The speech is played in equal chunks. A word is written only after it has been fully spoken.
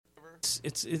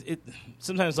it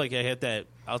sometimes like I hit that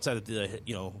outside of the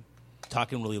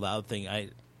talking really loud thing.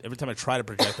 Every time I try to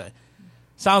project that,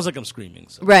 sounds like I'm screaming.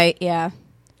 So. Right? Yeah.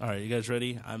 All right, you guys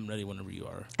ready? I'm ready whenever you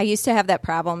are. I used to have that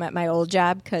problem at my old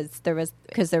job because there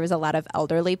was a lot of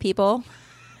elderly people.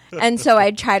 And so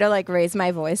I'd try to like raise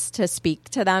my voice to speak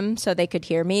to them so they could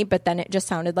hear me, but then it just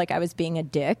sounded like I was being a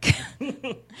dick.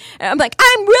 And I'm like,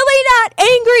 I'm really not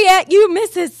angry at you,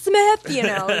 Mrs. Smith,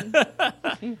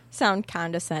 and sound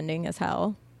condescending as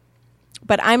hell.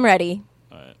 But I'm ready.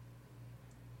 All right.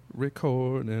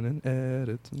 Recording and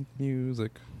edit some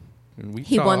music. And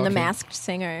He won the Masked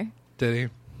Singer. Did he?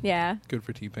 Yeah. Good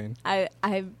for T-Pain. I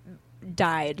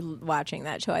died watching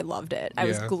that show. I loved it. I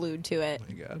was glued to it. Oh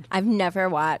my God. I've never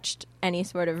watched any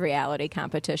sort of reality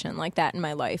competition like that in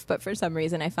my life, but for some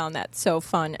reason I found that so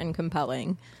fun and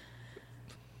compelling.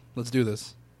 Let's do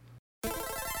this.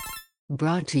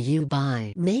 Brought to you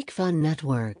by Make Fun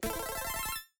Network.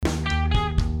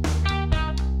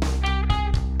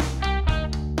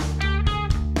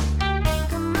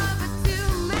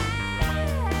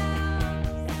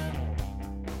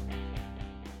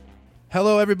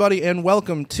 Hello, everybody, and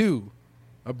welcome to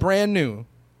a brand new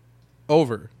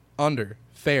Over, Under,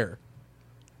 Fair.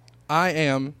 I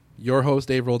am your host,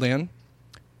 Dave Roldan.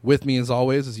 With me, as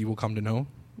always, as you will come to know,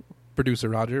 producer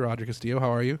Roger Castillo.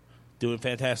 How are you? Doing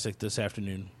fantastic this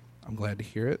afternoon. I'm glad to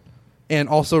hear it. And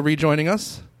also rejoining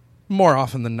us, more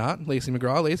often than not, Lacey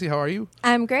McGraw. Lacey, how are you?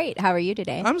 I'm great. How are you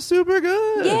today? I'm super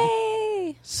good.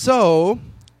 Yay! So,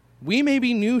 we may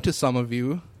be new to some of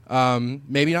you.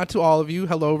 Maybe not to all of you.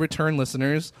 Hello, return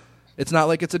listeners. It's not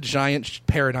like it's a giant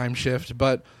paradigm shift,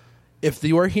 but if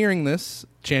you are hearing this,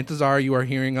 chances are you are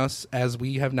hearing us as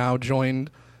we have now joined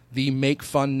the Make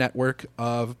Fun network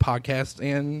of podcasts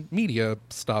and media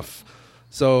stuff.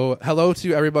 So, hello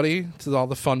to everybody, to all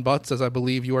the fun butts, as I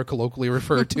believe you are colloquially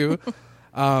referred to.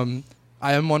 I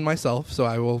am one myself, so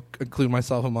I will include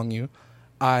myself among you.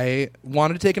 I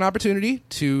wanted to take an opportunity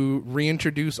to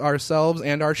reintroduce ourselves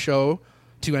and our show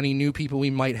to any new people we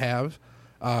might have.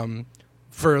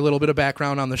 For a little bit of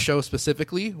background on the show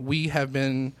specifically, we have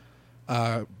been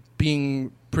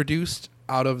being produced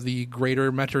out of the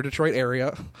greater Metro Detroit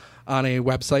area on a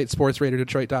website,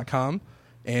 sportsradardetroit.com,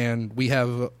 and we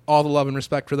have all the love and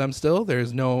respect for them still.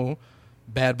 There's no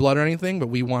bad blood or anything, but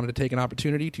we wanted to take an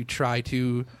opportunity to try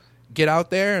to get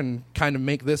out there and kind of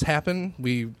make this happen.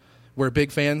 We're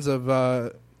big fans of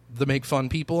the Make Fun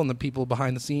people and the people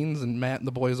behind the scenes and Matt and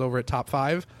the boys over at Top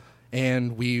 5.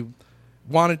 And we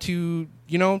wanted to,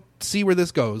 see where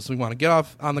this goes. We want to get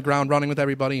off on the ground running with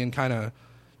everybody and kind of,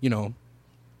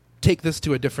 take this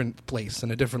to a different place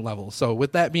and a different level. So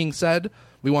with that being said,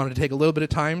 we wanted to take a little bit of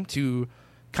time to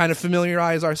kind of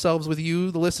familiarize ourselves with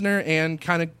you, the listener, and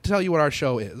kind of tell you what our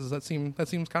show is. That seems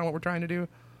kind of what we're trying to do.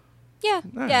 Yeah.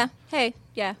 Right. Yeah. Hey.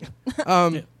 Yeah.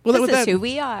 Well, this is who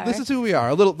we are. This is who we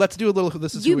are. Let's do a little.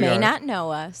 This is you who we are. may not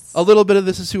know us. A little bit of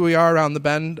this is who we are around the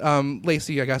bend.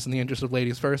 Lacey, I guess in the interest of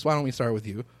ladies first, why don't we start with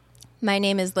you? My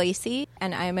name is Lacey,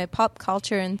 and I'm a pop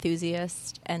culture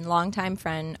enthusiast and longtime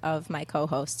friend of my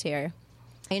co-host here.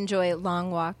 I enjoy long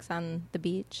walks on the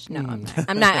beach. No,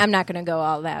 I'm not going to go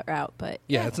all that route, but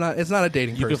yeah, it's not a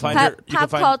dating person. Pop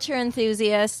culture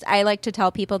enthusiast. I like to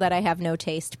tell people that I have no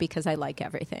taste because I like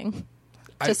everything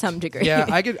to some degree. Yeah,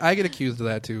 I get accused of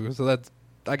that too. So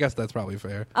I guess that's probably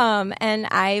fair. And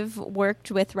I've worked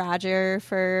with Roger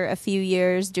for a few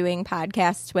years doing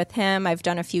podcasts with him. I've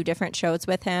done a few different shows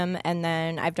with him, and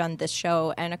then I've done this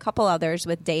show and a couple others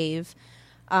with Dave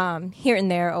here and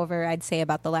there over, I'd say,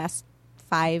 about the last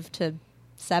 5 to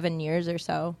 7 years or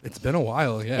so. It's been a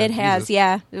while, yeah. It has,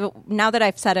 yeah. Now that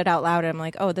I've said it out loud, I'm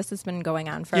like, oh, this has been going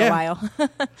on for a while.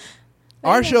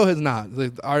 Our show has not.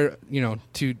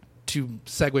 To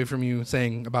segue from you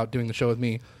saying about doing the show with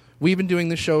me, we've been doing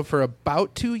this show for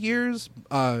about 2 years.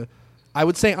 I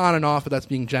would say on and off, but that's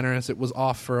being generous. It was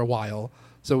off for a while.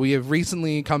 So we have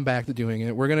recently come back to doing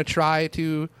it. We're going to try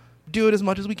to do it as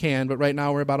much as we can, but right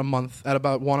now we're about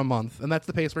one a month, and that's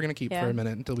the pace we're going to keep for a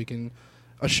minute until we can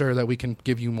assure that we can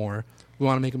give you more. We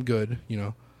want to make them good,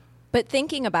 But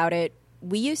thinking about it,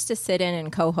 we used to sit in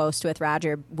and co-host with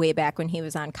Roger way back when he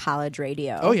was on college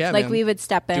radio. Oh, yeah, like man. We would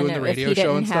step in, and if he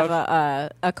didn't have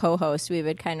a co-host, we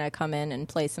would kind of come in and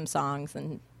play some songs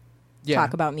and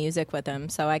talk about music with him.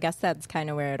 So I guess that's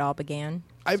kind of where it all began.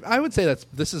 I would say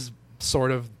this is sort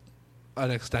of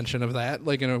an extension of that,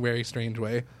 like in a very strange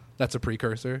way. That's a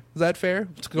precursor. Is that fair?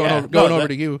 Going over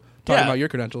to you, talking about your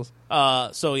credentials.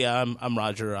 I'm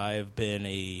Roger. I've been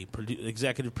a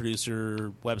executive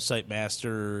producer, website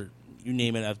master, you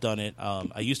name it, I've done it.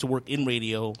 I used to work in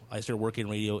radio. I started working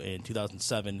in radio in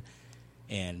 2007,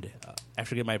 And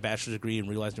after getting my bachelor's degree and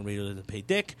realizing radio doesn't pay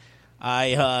dick,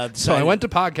 I So I went to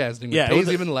podcasting, which pays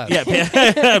even less.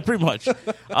 Yeah, pretty much.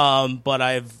 But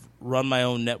I've run my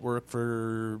own network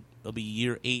it'll be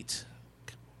year 8.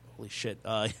 Holy shit.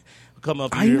 Come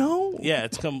up. I know. Yeah,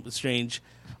 it's come strange.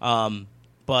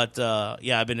 But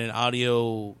I've been an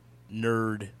audio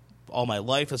nerd all my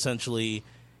life, essentially.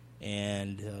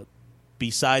 And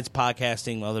besides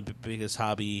podcasting, my other biggest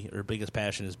hobby or biggest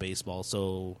passion is baseball.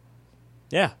 So,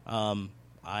 yeah.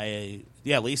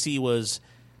 Lacey was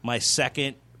my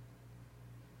second.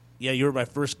 Yeah, you were my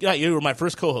first. Yeah, you were my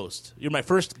first co-host. You're my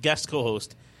first guest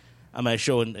co-host on my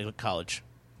show in college.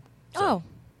 So, Oh,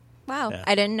 wow. Yeah.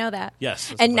 I didn't know that. Yes.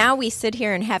 that's And funny. now we sit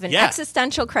here and have an Yeah.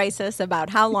 existential crisis about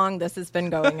how long this has been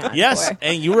going on. Yes, for.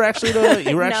 and you were actually one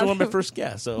of my that- first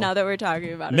guests. So Now that we're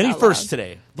talking about many it out firsts loud.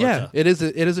 today. But, Yeah, it is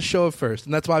a show of first,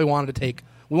 and that's why we wanted to take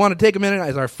a minute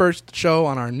as our first show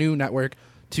on our new network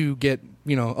to get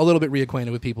a little bit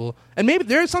reacquainted with people, and maybe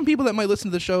there are some people that might listen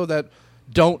to the show that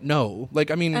don't know. Like,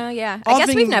 I mean, Yeah. all I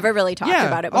guess we've never really talked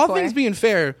about it All before. things being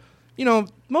fair,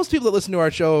 most people that listen to our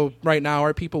show right now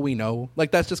are people we know.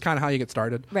 Like, that's just kind of how you get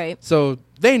started, Right. So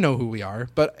they know who we are.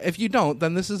 But if you don't,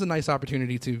 then this is a nice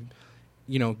opportunity to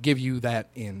give you that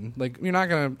in. Like, I'm not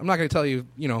gonna tell you,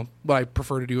 what I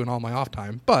prefer to do in all my off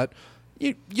time, but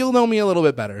you'll know me a little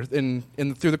bit better in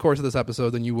through the course of this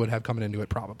episode than you would have coming into it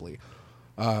probably.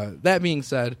 That being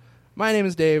said, my name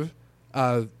is Dave.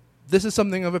 This is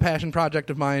something of a passion project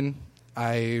of mine.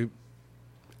 I'm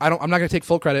not going to take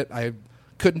full credit. I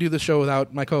couldn't do this show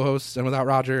without my co-hosts and without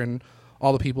Roger and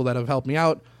all the people that have helped me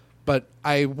out. But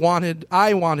I wanted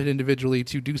individually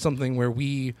to do something where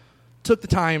we took the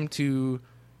time to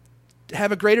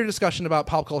have a greater discussion about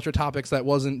pop culture topics that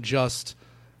wasn't just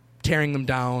tearing them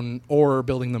down or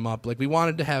building them up. Like, we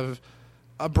wanted to have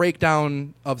a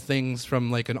breakdown of things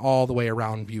from like an all the way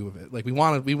around view of it. Like, we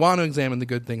want to examine the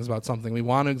good things about something. We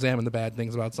want to examine the bad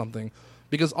things about something,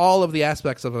 because all of the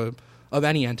aspects of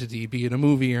any entity, be it a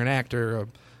movie or an actor,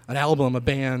 an album, a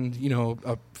band,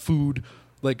 a food,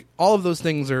 like all of those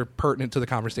things are pertinent to the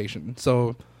conversation.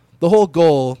 So the whole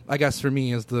goal, I guess, for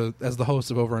me as the host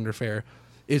of Over Under Fair,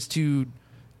 is to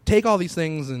take all these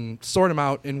things and sort them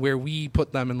out and where we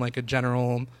put them in like a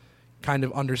general kind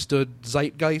of understood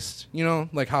zeitgeist,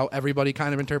 like how everybody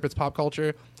kind of interprets pop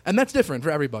culture. And that's different for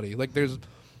everybody. Like, there's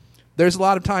a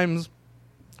lot of times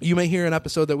you may hear an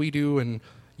episode that we do and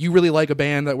you really like a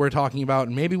band that we're talking about,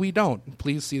 and maybe we don't.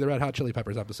 Please see the Red Hot Chili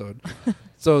Peppers episode.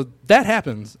 So that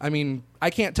happens. I mean,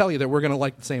 I can't tell you that we're going to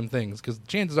like the same things, because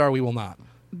chances are we will not.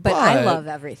 But I love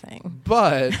everything.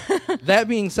 But that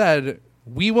being said,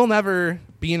 we will never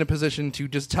be in a position to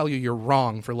just tell you you're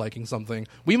wrong for liking something.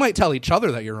 We might tell each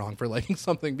other that you're wrong for liking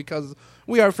something, because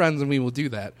we are friends and we will do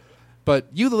that. But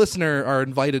you, the listener, are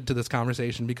invited to this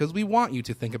conversation because we want you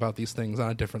to think about these things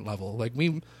on a different level. Like,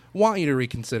 we want you to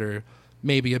reconsider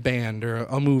maybe a band or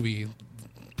a movie,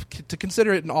 to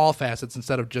consider it in all facets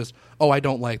instead of just, oh, I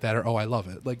don't like that, or oh, I love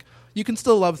it. Like, you can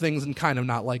still love things and kind of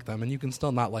not like them, and you can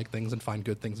still not like things and find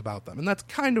good things about them. And that's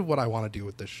kind of what I want to do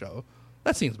with this show.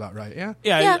 That seems about right, yeah?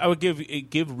 Yeah, I would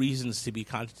give reasons to be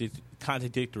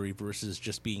contradictory versus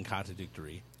just being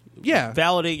contradictory. Yeah.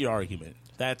 Validate your argument.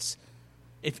 That's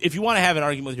if you want to have an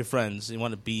argument with your friends and you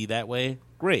want to be that way,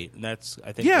 great. And that's,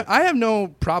 I think. Yeah, I have no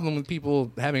problem with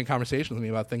people having a conversation with me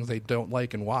about things they don't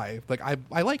like and why. Like,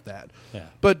 I like that. Yeah.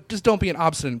 But just don't be an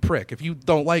obstinate prick. If you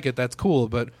don't like it, that's cool,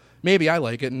 but maybe I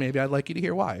like it, and maybe I'd like you to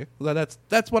hear why.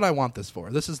 That's what I want this for.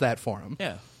 This is that forum.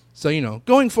 Yeah. So,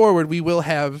 going forward, we will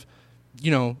have,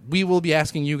 we will be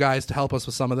asking you guys to help us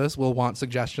with some of this. We'll want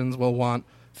suggestions. We'll want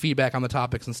feedback on the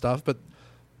topics and stuff. But,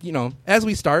 as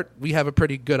we start, we have a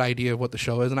pretty good idea of what the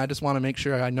show is, and I just want to make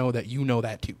sure I know that you know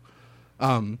that too.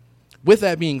 With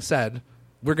that being said,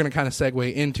 we're going to kind of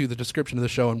segue into the description of the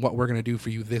show and what we're going to do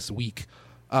for you this week.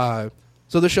 So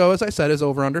the show, as I said, is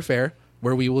Over Under Fair,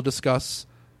 where we will discuss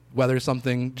whether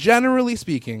something, generally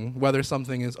speaking, whether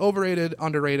something is overrated,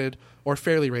 underrated, or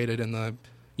fairly rated in the,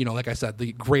 like I said,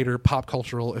 the greater pop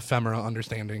cultural ephemera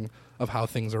understanding of how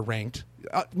things are ranked,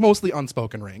 mostly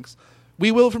unspoken ranks.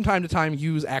 We will, from time to time,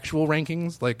 use actual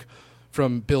rankings, like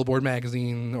from Billboard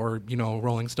magazine or,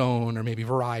 Rolling Stone or maybe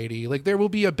Variety. Like, there will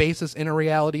be a basis in a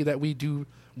reality that we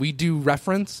do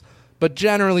reference, but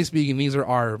generally speaking, these are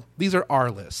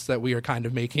our lists that we are kind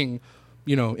of making,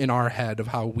 in our head of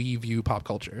how we view pop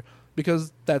culture,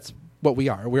 because that's what we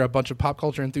are. We're a bunch of pop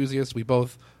culture enthusiasts. We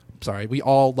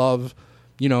all love,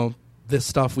 this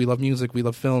stuff. We love music. We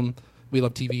love film. We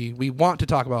love TV. We want to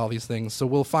talk about all these things, so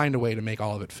we'll find a way to make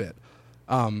all of it fit.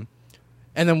 And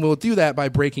then we'll do that by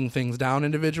breaking things down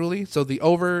individually. So the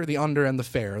over, the under, and the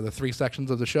fair are the three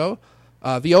sections of the show.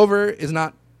 The over is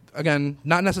not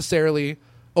necessarily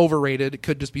overrated. It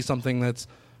could just be something that's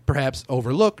perhaps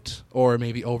overlooked or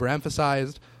maybe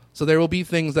overemphasized. So there will be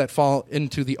things that fall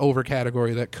into the over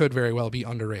category that could very well be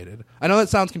underrated. I know that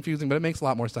sounds confusing, but it makes a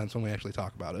lot more sense when we actually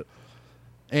talk about it.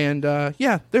 And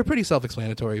they're pretty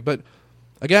self-explanatory. But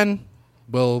again,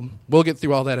 we'll get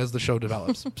through all that as the show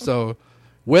develops. So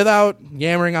without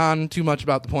yammering on too much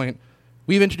about the point,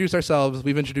 we've introduced ourselves,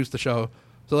 we've introduced the show,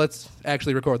 so let's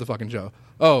actually record the fucking show.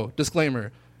 Oh,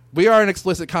 disclaimer. We are an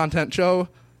explicit content show.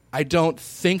 I don't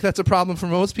think that's a problem for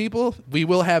most people. We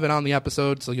will have it on the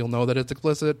episode, so you'll know that it's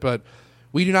explicit, but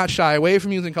we do not shy away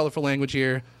from using colorful language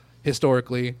here,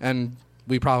 historically, and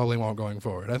we probably won't going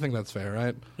forward. I think that's fair,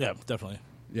 right? Yeah, definitely.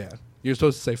 Yeah. You're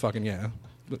supposed to say fucking yeah.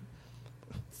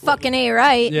 Fucking A,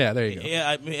 right? Yeah, there you go.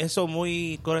 Yeah, eso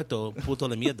muy correcto, puto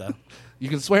de mierda. You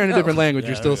can swear in a different language,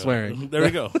 you're still there we swearing. go. There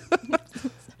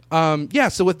we go.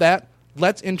 So with that,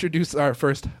 let's introduce our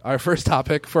first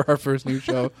topic for our first new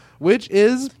show, which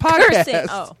is podcasts.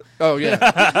 Cursing. Oh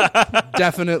yeah.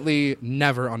 Definitely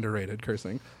never underrated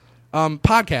cursing.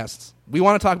 Podcasts. We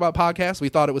want to talk about podcasts. We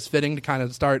thought it was fitting to kind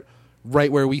of start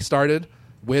right where we started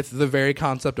with the very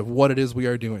concept of what it is we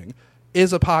are doing.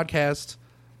 Is a podcast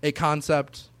a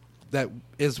concept that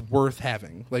is worth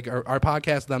having? Like, our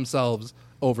podcasts themselves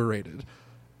overrated?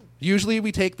 Usually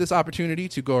we take this opportunity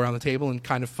to go around the table and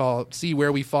kind of see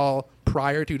where we fall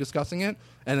prior to discussing it,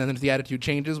 and then if the attitude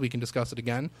changes, we can discuss it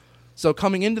again. So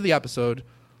coming into the episode,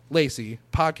 Lacey,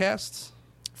 podcasts?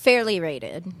 Fairly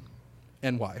rated.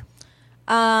 And why?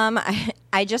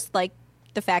 I just like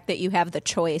the fact that you have the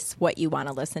choice what you want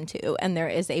to listen to, and there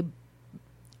is a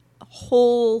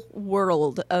whole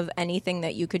world of anything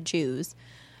that you could choose.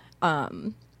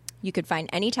 You could find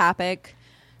any topic,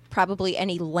 probably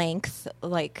any length,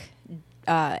 like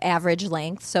average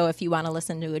length. So if you want to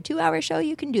listen to a 2-hour show,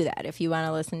 you can do that. If you want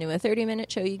to listen to a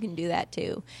 30-minute show, you can do that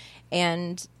too.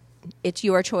 And it's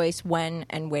your choice when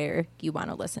and where you want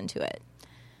to listen to it.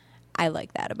 I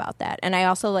like that about that. And I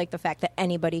also like the fact that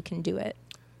anybody can do it.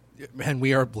 And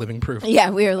we are living proof.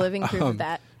 Yeah, we are living proof of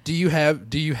that. Do you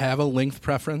have a length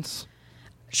preference?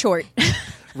 Short.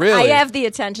 Really? I have the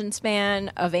attention span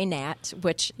of a gnat,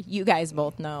 which you guys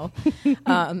both know.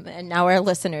 And now our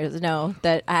listeners know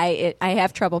that I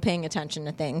have trouble paying attention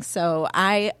to things. So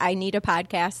I need a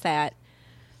podcast that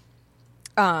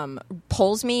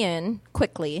pulls me in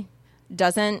quickly,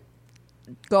 doesn't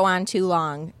go on too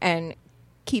long, and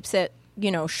keeps it,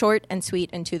 short and sweet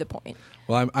and to the point.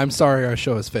 Well, I'm sorry our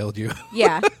show has failed you.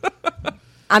 Yeah.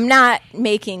 I'm not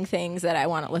making things that I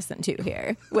want to listen to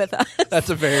here with us. That's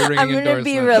a very ringing I'm going to endorsement.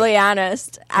 be really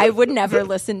honest. I would never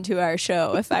listen to our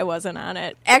show if I wasn't on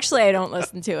it. Actually, I don't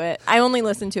listen to it. I only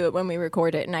listen to it when we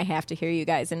record it, and I have to hear you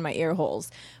guys in my ear holes.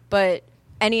 But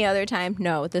any other time,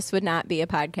 no, this would not be a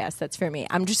podcast that's for me.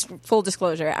 I'm just, full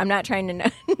disclosure, I'm not trying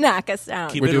to knock us down.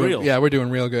 Keep it real. Yeah, we're doing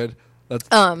real good. That's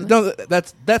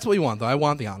what we want, though. I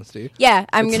want the honesty. Yeah,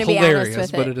 I'm going to be honest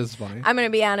with it. But it is funny. I'm going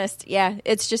to be honest. Yeah,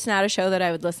 it's just not a show that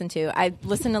I would listen to. I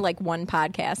listen to like one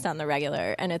podcast on the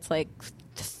regular, and it's like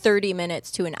 30 minutes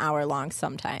to an hour long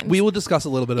sometimes. We will discuss a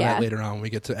little bit of that later on when we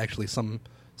get to actually some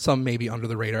maybe under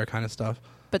the radar kind of stuff.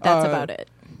 But that's about it.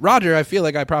 Roger, I feel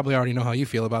like I probably already know how you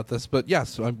feel about this, but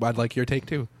yes, I'd like your take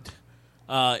too.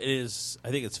 It is.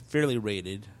 I think it's fairly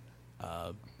rated.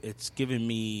 It's given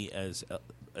me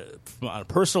on a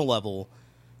personal level,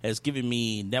 has given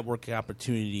me networking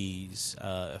opportunities.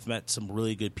 I've met some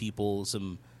really good people,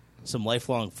 some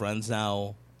lifelong friends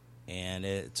now, and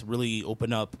it's really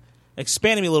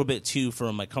expanded me a little bit too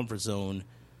from my comfort zone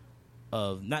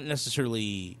of not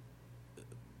necessarily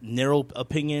narrow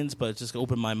opinions, but just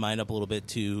opened my mind up a little bit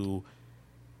to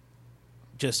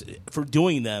just for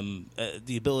doing them,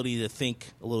 the ability to think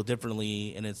a little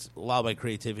differently, and it's allowed my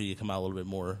creativity to come out a little bit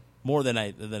more than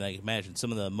I imagined.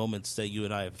 Some of the moments that you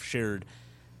and I have shared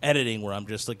editing where I'm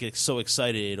just like so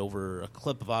excited over a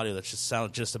clip of audio that just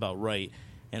sounds just about right,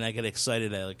 and I get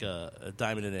excited at like a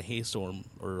diamond in a hailstorm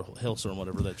or hailstorm,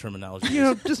 whatever that terminology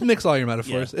is. Just mix all your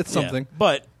metaphors. It's something.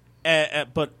 But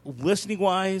listening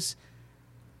wise,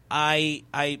 I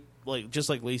like, just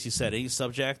like Lacey said, any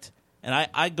subject, and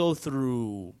I go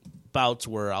through bouts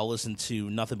where I'll listen to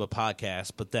nothing but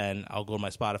podcasts, but then I'll go to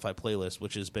my Spotify playlist,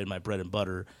 which has been my bread and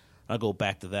butter. I'll go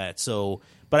back to that. So,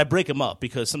 but I break them up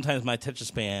because sometimes my attention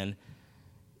span,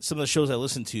 some of the shows I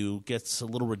listen to gets a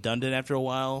little redundant after a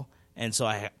while, and so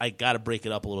I got to break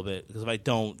it up a little bit, because if I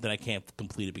don't, then I can't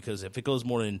complete it, because if it goes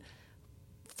more than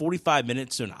 45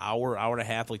 minutes to an hour and a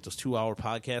half, like those 2-hour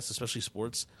podcasts, especially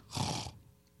sports,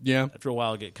 yeah, after a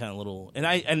while I get kind of little, and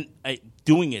I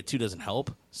doing it too doesn't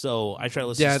help. So I try to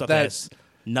listen to stuff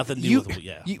Nothing to do with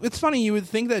it's funny. You would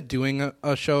think that doing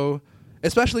a show,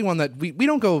 especially one that we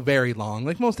don't go very long.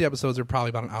 Like most of the episodes are probably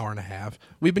about an hour and a half.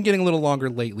 We've been getting a little longer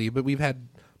lately, but we've had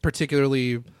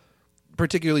particularly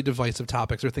divisive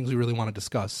topics or things we really want to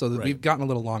discuss, so that we've gotten a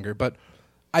little longer. But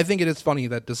I think it is funny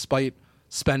that despite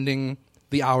spending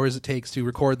the hours it takes to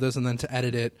record this and then to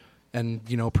edit it and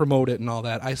promote it and all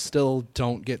that, I still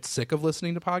don't get sick of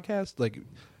listening to podcasts. Like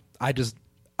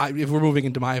if we're moving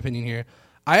into my opinion here,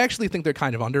 I actually think they're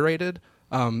kind of underrated.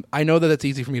 I know that it's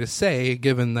easy for me to say,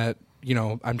 given that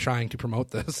I'm trying to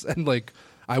promote this and like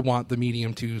I want the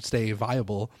medium to stay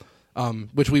viable,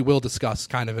 which we will discuss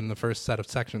kind of in the first set of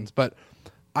sections. But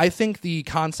I think the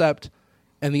concept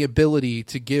and the ability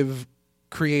to give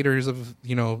creators of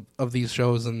these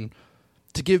shows and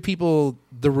to give people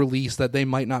the release that they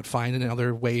might not find in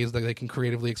other ways that they can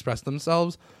creatively express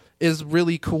themselves is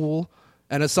really cool.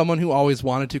 And as someone who always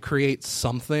wanted to create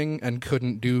something and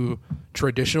couldn't do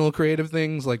traditional creative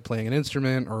things like playing an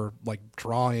instrument or like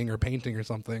drawing or painting or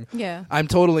something, I'm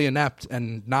totally inept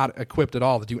and not equipped at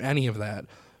all to do any of that.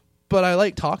 But I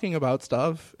like talking about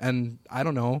stuff, and I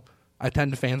don't know, I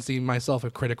tend to fancy myself a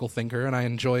critical thinker, and I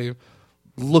enjoy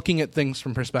looking at things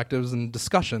from perspectives and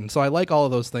discussion. So I like all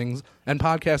of those things, and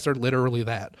podcasts are literally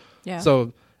that. Yeah.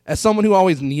 So as someone who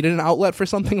always needed an outlet for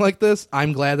something like this,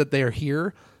 I'm glad that they are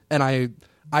here, and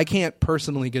I can't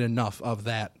personally get enough of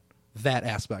that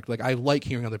aspect. Like, I like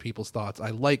hearing other people's thoughts. I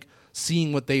like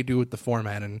seeing what they do with the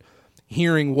format and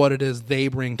hearing what it is they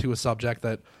bring to a subject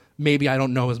that maybe I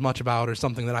don't know as much about, or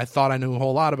something that I thought I knew a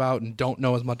whole lot about and don't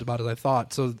know as much about as I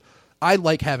thought. So I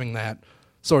like having that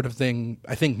sort of thing,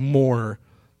 I think, more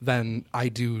than I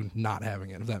do not having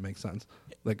it, if that makes sense.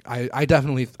 Like, I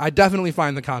definitely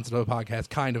find the concept of a podcast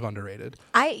kind of underrated.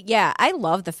 I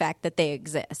love the fact that they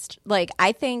exist. Like,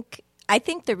 I think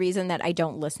the reason that I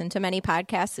don't listen to many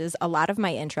podcasts is a lot of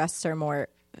my interests are more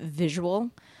visual.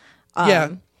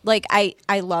 Like,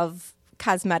 I love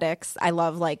cosmetics. I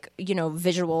love, like,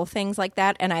 visual things like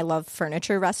that, and I love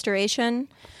furniture restoration.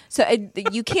 So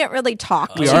you can't really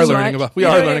talk. We are learning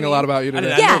a lot about you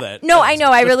today. I know that. No, I know.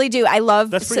 I really do. I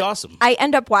love. That's pretty awesome. I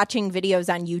end up watching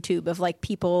videos on YouTube of like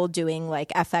people doing like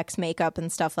FX makeup and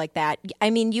stuff like that. I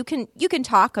mean, you can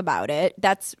talk about it.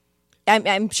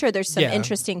 I'm sure there's some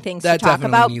interesting things to talk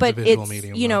about, but it's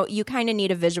medium, you kind of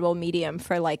need a visual medium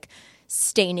for like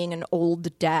staining an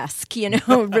old desk,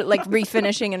 like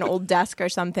refinishing an old desk or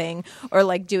something, or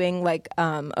like doing like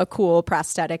a cool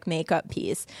prosthetic makeup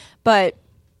piece. But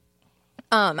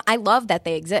I love that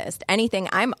they exist.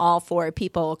 I'm all for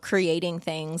people creating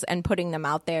things and putting them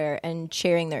out there and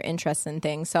sharing their interests in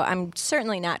things. So I'm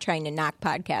certainly not trying to knock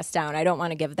podcasts down. I don't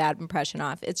want to give that impression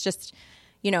off. It's just,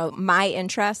 my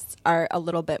interests are a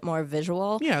little bit more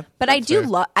visual. Yeah. But I do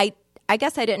love, I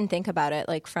guess I didn't think about it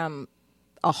like from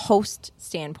a host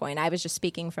standpoint. I was just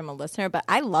speaking from a listener, but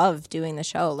I love doing the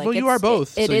show. Like, well, you are both,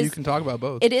 so you can talk about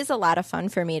both. It is a lot of fun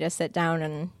for me to sit down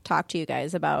and talk to you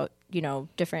guys about,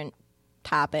 different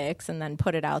topics and then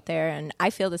put it out there, and I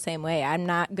feel the same way. I'm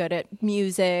not good at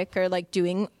music or like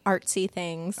doing artsy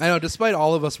things. I know, despite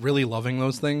all of us really loving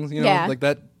those things, like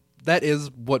that is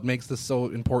what makes this so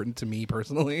important to me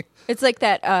personally. It's like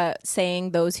that saying,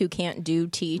 those who can't do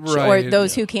teach, right, or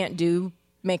those who can't do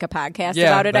make a podcast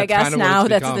about it, I guess. Kind of now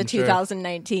that's become, the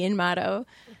 2019 motto.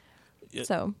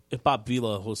 So if Bob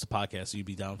Vila hosts a podcast, you'd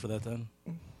be down for that then?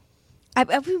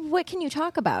 What can you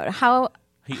talk about? How...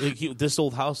 this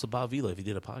old house of Bob Vila, if he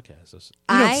did a podcast. You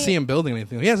don't see him building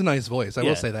anything. He has a nice voice. I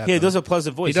will say that. Yeah, he does have a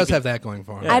pleasant voice. He does have that going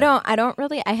for him. Yeah. I don't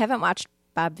really. I haven't watched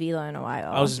Bob Vila in a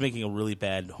while. I was just making a really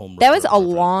bad home. That was a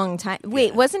long time.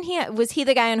 Wait, wasn't he? Was he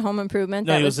the guy in Home Improvement?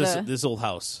 No, he was this old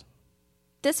house.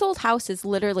 This old house is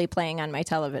literally playing on my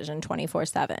television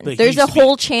 24/7. There's a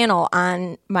whole channel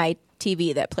on my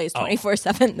TV that plays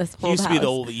 24/7. This whole house.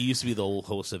 He used to be the old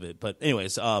host of it. But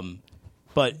anyways,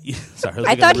 But sorry,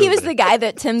 I thought he was the guy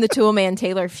that Tim the Toolman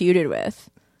Taylor feuded with.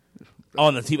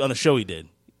 On the show he did.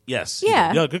 Yes.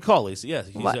 Yeah. Yeah, good call, Lisa. Yeah,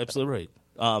 he's absolutely right.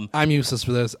 I'm useless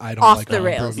for this. I don't off like the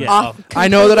rails. Yeah, I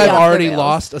know that I've already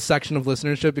lost a section of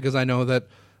listenership because I know that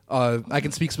I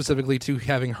can speak specifically to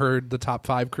having heard the Top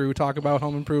 5 crew talk about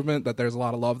Home Improvement, that there's a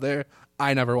lot of love there.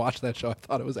 I never watched that show. I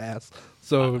thought it was ass.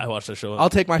 So I watched that show. I'll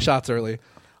take my shots early.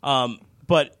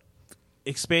 But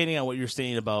expanding on what you're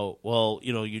saying about,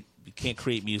 you can't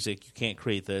create music, you can't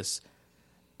create this.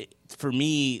 For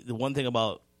me, the one thing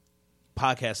about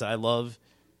podcasts that I love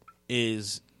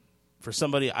is, for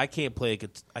somebody, I can't play.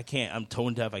 I'm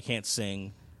tone deaf. I can't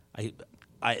sing.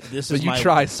 this But is you my.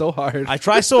 try so hard. I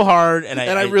try so hard, and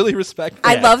I really respect that.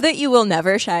 I love that you will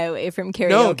never shy away from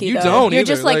karaoke. you though. don't You're either.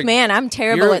 just like, Like, man, I'm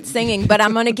terrible you're- at singing, but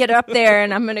I'm going to get up there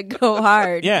and I'm going to go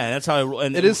hard. Yeah, that's how I.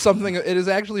 And It is something. It is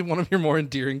actually one of your more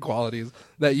endearing qualities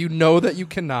that you know that you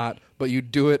cannot, but you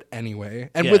do it anyway,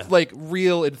 and Yeah. with like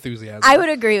real enthusiasm. I would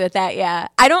agree with that, yeah.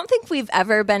 I don't think we've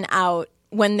ever been out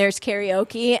when there's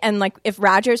karaoke, and like if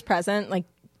Roger's present, like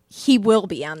he will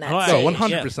be on that Oh, stage. So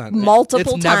 100%.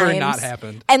 Multiple it's times. never not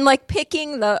happened. And like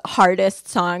picking the hardest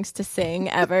songs to sing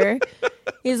ever.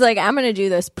 He's like, I'm going to do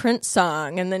this Prince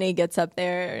song. And then he gets up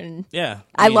there and Yeah,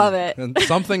 I mean, love it. And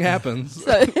something happens.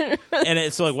 and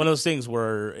it's like one of those things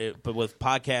where, but with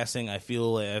podcasting, I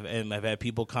feel I've had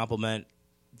people compliment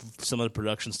some of the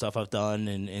production stuff I've done,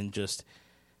 and just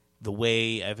the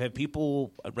way I've had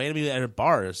people randomly at a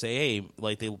bar say, hey,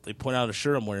 like they point out a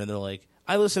shirt I'm wearing, and they're like,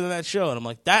 I listen to that show, and I'm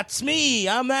like, that's me,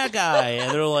 I'm that guy,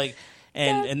 and they're like,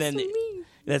 and then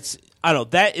that's, I don't know,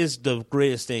 that is the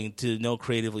greatest thing to know,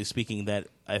 creatively speaking, that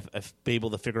I've been able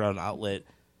to figure out an outlet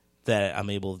that I'm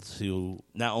able to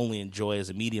not only enjoy as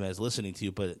a medium as listening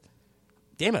to, but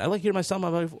damn it, I like hearing my sound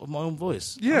my own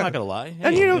voice. Yeah. I'm not gonna lie.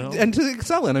 And Hey, you know, and to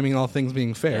excel in, I mean, all things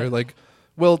being fair, like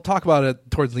we'll talk about it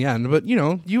towards the end, but you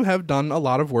know, you have done a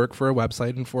lot of work for a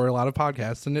website and for a lot of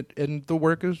podcasts, and the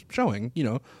work is showing. You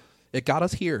know, it got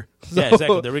us here. Yeah,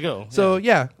 exactly. There we go. So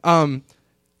yeah,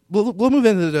 we'll move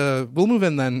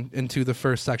in then into the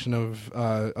first section of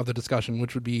the discussion,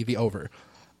 which would be the over.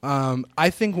 I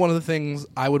think one of the things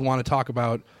I would want to talk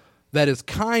about that is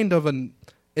kind of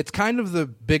the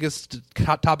biggest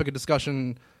topic of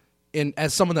discussion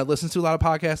as someone that listens to a lot of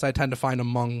podcasts, I tend to find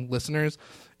among listeners,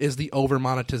 is the over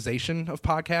monetization of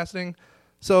podcasting.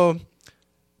 So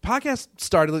podcasts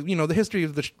started, you know, the history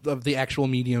of the actual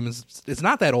medium it's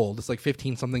not that old. It's like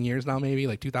 15 something years now, maybe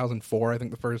like 2004. I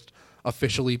think the first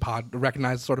officially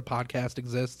recognized sort of podcast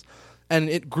exists, and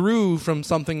it grew from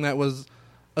something that was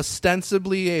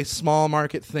ostensibly a small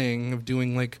market thing of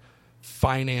doing like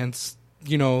finance,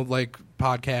 you know, like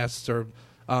podcasts, or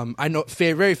I know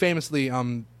very famously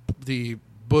the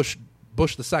Bush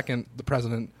II, the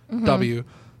president, W,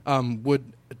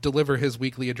 would deliver his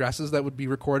weekly addresses that would be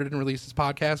recorded and released as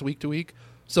podcasts week to week.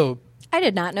 So I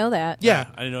did not know that. yeah,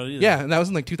 I didn't know it either. yeah, and that was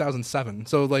in like 2007.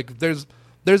 So like there's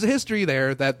a history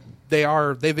there that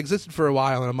they've existed for a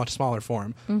while in a much smaller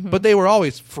form, but they were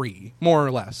always free, more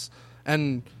or less.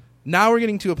 And now we're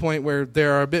getting to a point where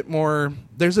there's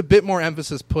a bit more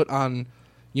emphasis put on,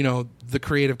 you know, the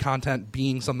creative content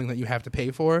being something that you have to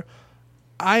pay for.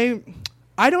 I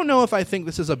don't know if I think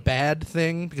this is a bad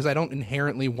thing, because I don't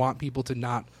inherently want people to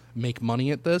not make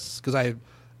money at this, because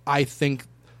I think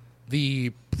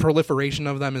the proliferation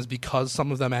of them is because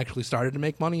some of them actually started to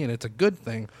make money, and it's a good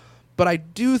thing. But I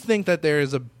do think that there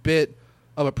is a bit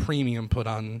of a premium put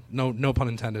on, no pun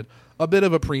intended, a bit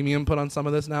of a premium put on some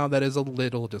of this now that is a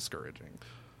little discouraging.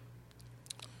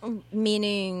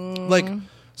 Meaning, Like,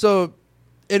 so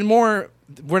I'm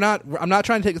not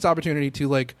trying to take this opportunity to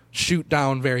like shoot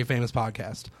down very famous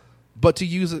podcast, but to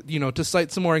use it, you know, to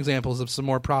cite some more examples of some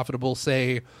more profitable,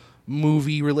 say,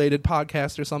 movie related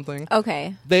podcasts or something.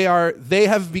 okay. They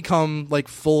have become like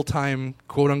full-time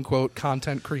quote unquote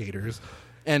content creators,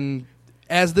 and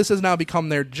as this has now become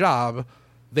their job,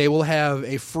 they will have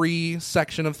a free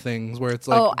section of things where it's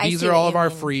like, I these see are what all you of our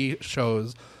mean. free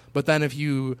shows, but then if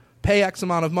you pay X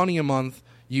amount of money a month,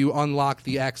 you unlock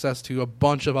the access to a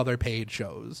bunch of other paid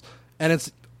shows, and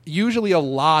it's usually a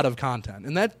lot of content,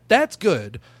 and that's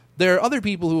good. There are other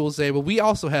people who will say, well, we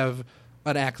also have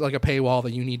like a paywall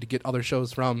that you need to get other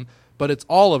shows from, but it's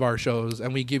all of our shows,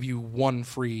 and we give you one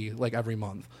free like every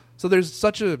month. So there's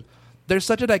such a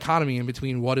dichotomy in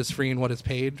between what is free and what is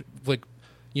paid, like,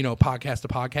 you know, podcast to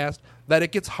podcast, that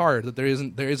it gets hard, that there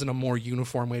isn't a more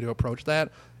uniform way to approach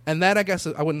that. And that, I guess,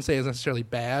 I wouldn't say is necessarily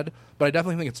bad, but I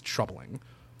definitely think it's troubling,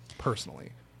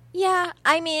 personally. Yeah,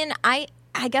 I mean, I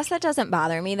guess that doesn't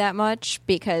bother me that much,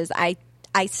 because I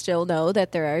still know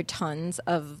that there are tons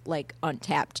of like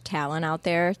untapped talent out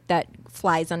there that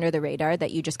flies under the radar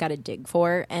that you just got to dig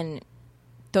for, and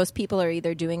those people are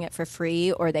either doing it for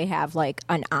free or they have like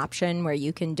an option where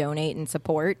you can donate and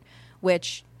support,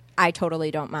 which I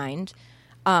totally don't mind.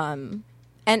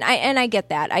 And I get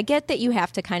that. I get that you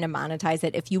have to kind of monetize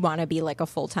it if you want to be like a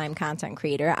full-time content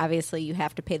creator. Obviously, you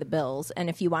have to pay the bills, and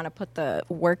if you want to put the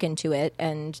work into it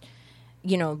and,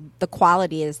 you know, the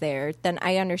quality is there, then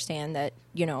I understand that,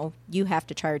 you know, you have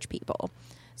to charge people.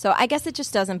 So I guess it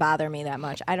just doesn't bother me that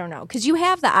much. I don't know, because you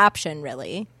have the option,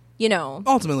 really, you know.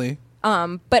 Ultimately,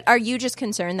 But are you just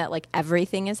concerned that like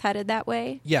everything is headed that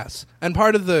way? yes. And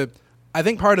part of the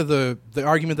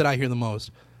argument that I hear the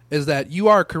most is that you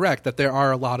are correct that there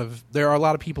are a lot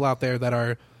of people out there that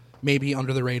are maybe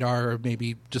under the radar or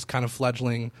maybe just kind of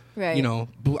fledgling. Right. You know,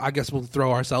 I guess we'll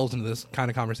throw ourselves into this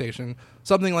kind of conversation.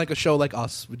 Something like a show like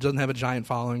us, which doesn't have a giant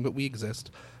following, but we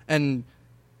exist. And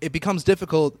it becomes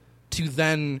difficult to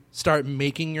then start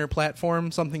making your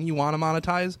platform something you want to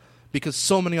monetize because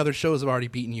so many other shows have already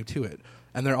beaten you to it.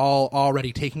 And they're all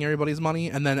already taking everybody's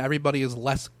money, and then everybody is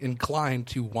less inclined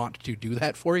to want to do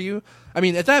that for you. I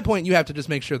mean, at that point, you have to just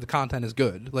make sure the content is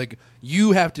good. Like,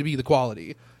 you have to be the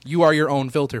quality. You are your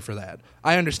own filter for that.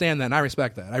 I understand that, and I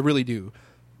respect that. I really do.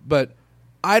 But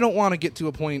I don't want to get to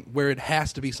a point where it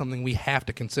has to be something we have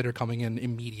to consider coming in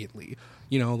immediately.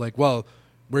 You know, like, well,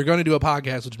 we're going to do a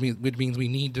podcast, which means we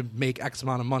need to make X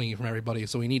amount of money from everybody,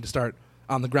 so we need to start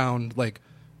on the ground, like,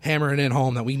 hammering in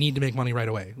home that we need to make money right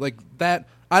away. Like that,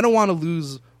 I don't want to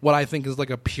lose what I think is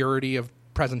like a purity of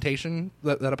presentation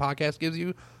that a podcast gives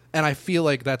you, and I feel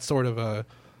like that's sort of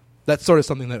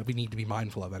something that we need to be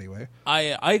mindful of anyway.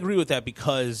 I agree with that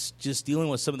because just dealing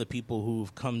with some of the people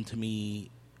who've come to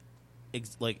me,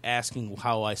 like asking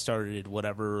how I started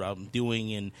whatever I'm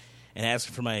doing and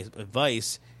asking for my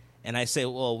advice, and I say,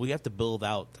 well, we have to build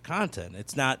out the content.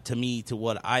 It's not to me to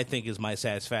what I think is my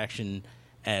satisfaction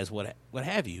as what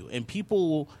have you. And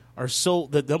people are so,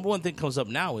 the number one thing comes up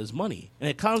now is money. And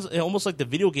it comes almost like the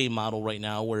video game model right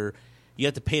now where you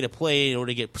have to pay to play in order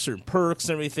to get certain perks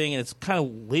and everything, and it's kind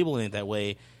of labeling it that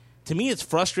way. To me, it's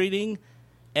frustrating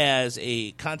as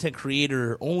a content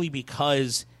creator only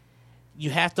because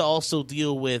you have to also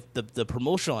deal with the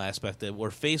promotional aspect of it, where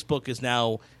Facebook is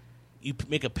now, you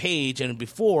make a page, and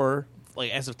before,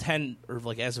 like as of 10 or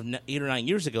like as of 8 or 9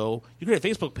 years ago, you create a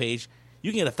Facebook page,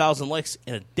 you can get 1,000 likes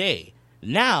in a day.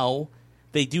 Now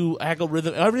they do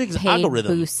algorithm. Everything's Paid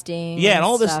algorithm boosting, yeah, and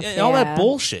all this, stuff, and all that yeah.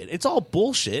 bullshit. It's all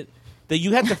bullshit that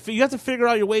you have to figure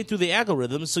out your way through the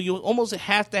algorithms. So you almost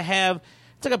have to have.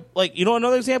 It's like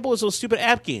another example is those stupid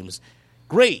app games.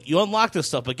 Great, you unlock this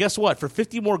stuff, but guess what? For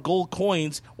 50 more gold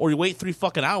coins, or you wait 3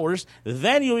 fucking hours,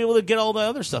 then you'll be able to get all the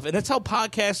other stuff. And that's how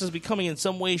podcast is becoming in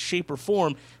some way, shape, or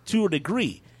form to a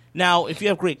degree. Now, if you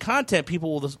have great content,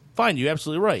 people will find you.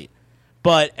 Absolutely right.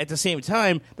 But at the same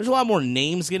time, there's a lot more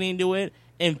names getting into it,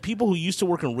 and people who used to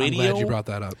work in radio. I'm glad you brought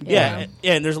that up. Yeah,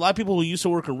 and there's a lot of people who used to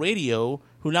work in radio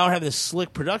who now have this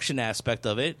slick production aspect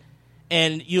of it.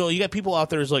 And, you got people out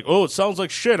there who's like, oh, it sounds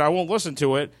like shit, I won't listen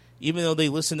to it, even though they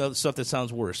listen to stuff that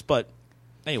sounds worse. But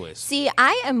anyways. See,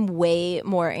 I am way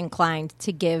more inclined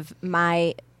to give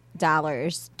my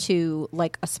dollars to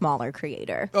like a smaller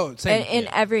creator. Oh, same. In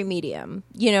every medium.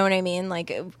 You know what I mean?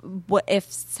 Like, what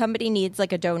if somebody needs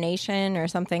like a donation or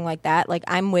something like that? Like,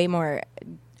 I'm way more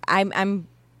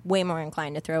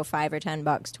inclined to throw $5 or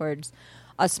 $10 towards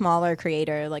a smaller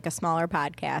creator, like a smaller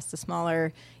podcast, a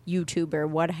smaller YouTuber,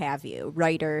 what have you,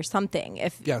 writer, something.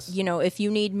 If if you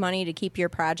need money to keep your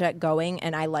project going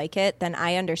and I like it, then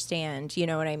I understand. You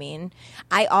know what I mean?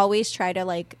 I always try to,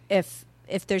 like, if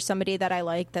there's somebody that I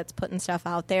like that's putting stuff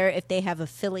out there, if they have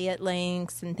affiliate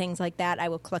links and things like that, I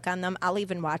will click on them. I'll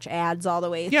even watch ads all the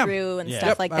way through and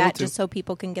stuff like that, just so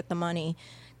people can get the money.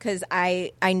 Because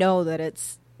I know that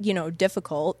it's,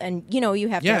 difficult, and, you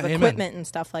have to have equipment and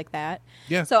stuff like that.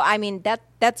 Yeah. So, I mean,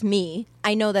 that's me.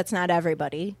 I know that's not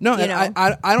everybody. No,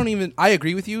 I don't even, I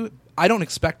agree with you. I don't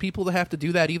expect people to have to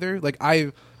do that either. Like,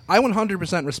 I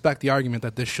 100% respect the argument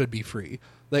that this should be free.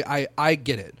 Like, I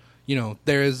get it.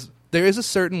 There is a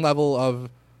certain level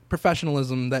of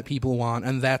professionalism that people want,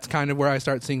 and that's kind of where I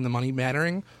start seeing the money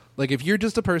mattering. Like, if you're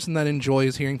just a person that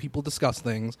enjoys hearing people discuss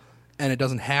things, and it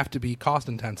doesn't have to be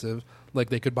cost-intensive, like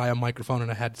they could buy a microphone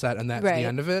and a headset, and that's the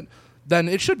end of it, then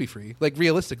it should be free. Like,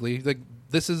 realistically, like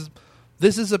this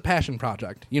is a passion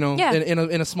project, in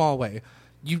a small way.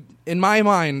 In my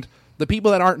mind, the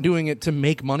people that aren't doing it to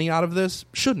make money out of this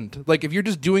shouldn't. Like, if you're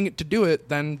just doing it to do it,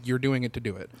 then you're doing it to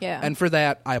do it. Yeah. And for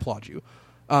that, I applaud you.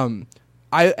 I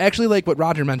actually like what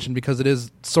Roger mentioned, because it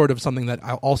is sort of something that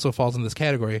also falls in this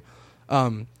category.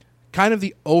 Kind of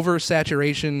the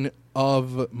oversaturation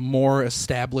of more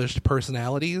established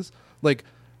personalities. Like,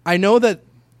 I know that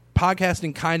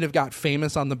podcasting kind of got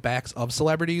famous on the backs of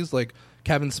celebrities. Like,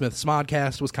 Kevin Smith's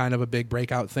Smodcast was kind of a big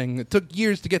breakout thing. It took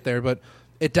years to get there, but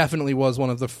it definitely was one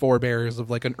of the forebears of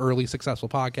like an early successful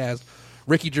podcast.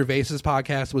 Ricky Gervais's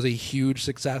podcast was a huge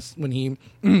success when he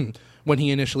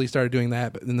initially started doing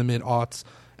that in the mid-aughts.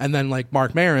 And then like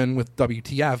Mark Maron with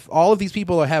WTF. All of these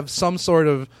people have some sort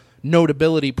of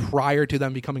notability prior to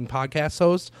them becoming podcast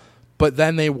hosts, but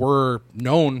then they were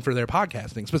known for their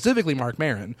podcasting. Specifically Mark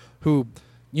Maron, who,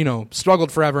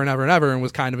 struggled forever and ever and ever and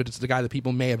was kind of just the guy that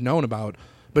people may have known about.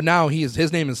 but now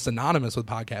his name is synonymous with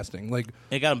podcasting. Like,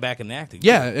 They got him back in acting.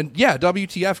 yeah, and yeah,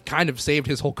 WTF kind of saved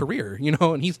his whole career,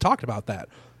 and he's talked about that.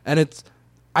 And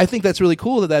I think that's really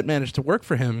cool that managed to work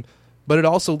for him, but it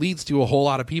also leads to a whole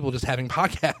lot of people just having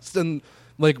podcasts, and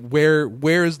like,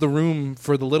 where is the room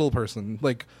for the little person?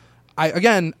 Like, I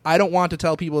don't want to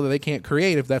tell people that they can't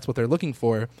create if that's what they're looking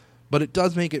for, but it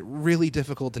does make it really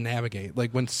difficult to navigate.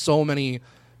 Like, when so many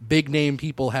big name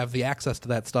people have the access to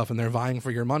that stuff and they're vying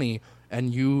for your money,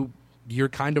 and you're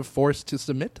kind of forced to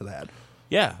submit to that.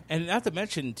 Yeah, and not to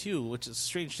mention too, which is a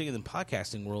strange thing in the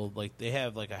podcasting world, like they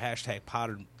have like a hashtag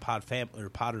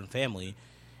Podern Family,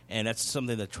 and that's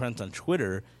something that trends on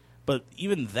Twitter. But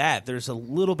even that, there's a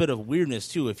little bit of weirdness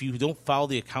too. If you don't follow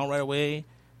the account right away,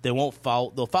 they'll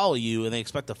follow you, and they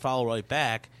expect to follow right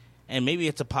back. And maybe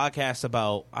it's a podcast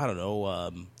about, I don't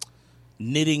know,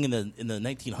 knitting in the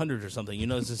 1900s or something.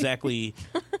 It's exactly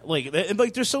like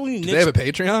there's so many. Do they have a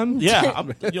Patreon?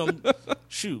 Yeah,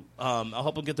 shoot, I'll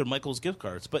help them get their Michael's gift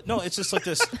cards. But no, it's just like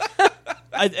this.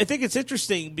 I think it's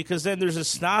interesting because then there's a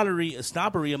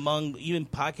snobbery among even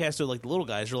podcasters, like the little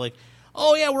guys. They're like,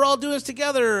 oh yeah, we're all doing this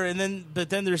together, but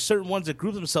then there's certain ones that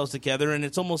group themselves together, and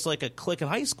it's almost like a clique in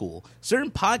high school.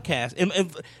 Certain podcasts,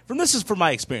 and this is from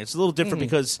my experience, it's a little different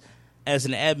because as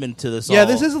an admin to this,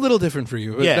 this is a little different for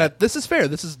you. Yeah. This is fair.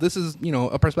 This is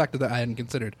a perspective that I hadn't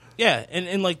considered. Yeah,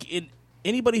 and like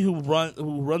anybody who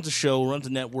runs a show, runs a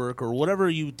network, or whatever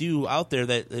you do out there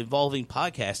that involving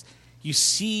podcasts, you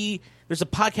see there's a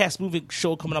podcast movie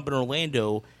show coming up in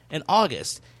Orlando in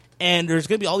August. And there's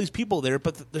going to be all these people there,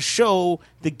 but the show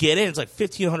to get in is like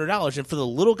 $1,500. And for the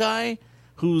little guy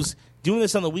who's doing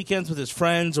this on the weekends with his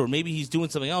friends, or maybe he's doing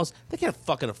something else, they can't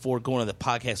fucking afford going to the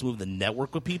podcast movie, the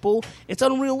network with people. It's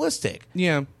unrealistic.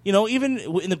 Yeah. Even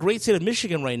in the great state of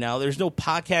Michigan right now, there's no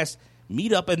podcast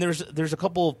meetup, and there's a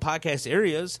couple of podcast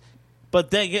areas. But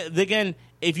then again,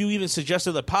 if you even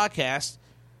suggested a podcast,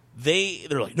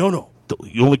 they're like, no.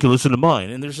 You only can listen to mine,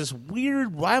 and there's this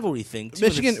weird rivalry thing too.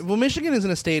 Michigan is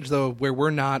in a stage though where we're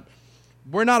not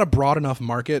a broad enough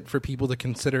market for people to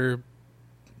consider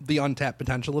the untapped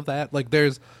potential of that. Like,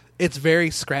 it's very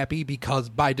scrappy because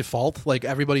by default, like,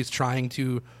 everybody's trying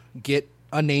to get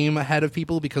a name ahead of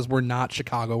people because we're not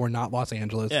Chicago, we're not Los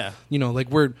Angeles. Yeah, like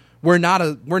we're not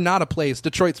a place,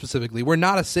 Detroit specifically. We're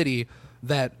not a city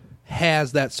that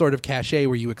has that sort of cachet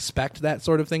where you expect that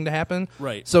sort of thing to happen.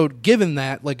 Right. So given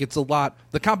that, like, it's a lot,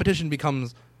 the competition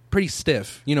becomes pretty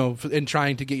stiff, in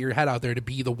trying to get your head out there to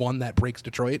be the one that breaks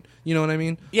Detroit. You know what I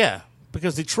mean? Yeah,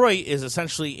 because Detroit is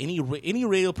essentially any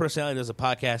radio personality that does a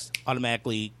podcast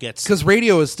automatically gets... Because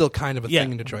radio is still kind of a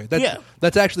thing in Detroit.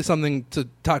 That's actually something to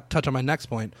touch on my next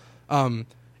point.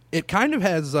 It kind of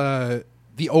has...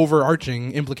 the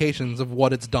overarching implications of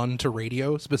what it's done to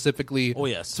radio, specifically. Oh,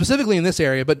 yes. Specifically in this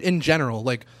area, but in general,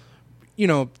 like,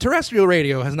 terrestrial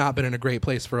radio has not been in a great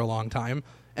place for a long time,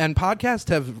 and podcasts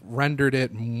have rendered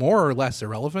it more or less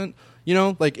irrelevant.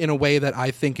 Like, in a way that I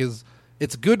think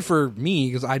it's good for me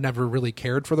because I never really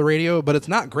cared for the radio, but it's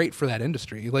not great for that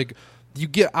industry. Like,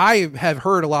 I have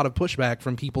heard a lot of pushback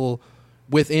from people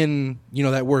within,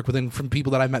 that work from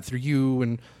people that I met through you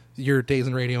and your days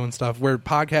in radio and stuff, where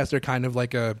podcasts are kind of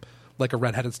like a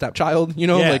redheaded stepchild,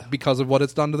 like, because of what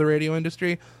it's done to the radio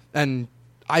industry. And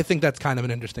I think that's kind of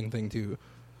an interesting thing too.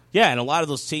 Yeah, and a lot of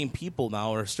those same people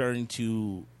now are starting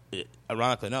to,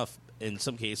 ironically enough, in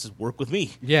some cases, work with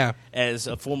me. Yeah, as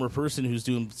a former person who's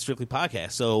doing strictly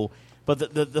podcasts. So, but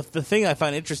the thing I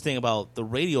find interesting about the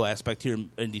radio aspect here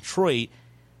in Detroit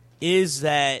is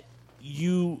that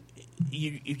you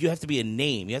have to be a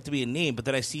name. You have to be a name. But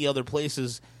then I see other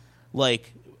places.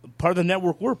 Like, part of the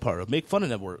network we're part of, the Make Fun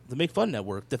Network,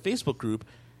 the Facebook group.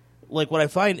 Like, what I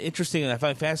find interesting and I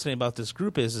find fascinating about this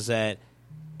group is that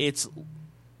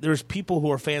there's people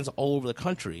who are fans all over the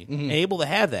country and able to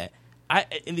have that.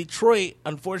 In Detroit,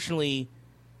 unfortunately,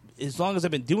 as long as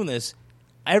I've been doing this,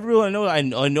 everyone I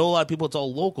know a lot of people. It's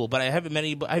all local, but I haven't met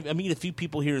any. I meet a few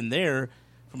people here and there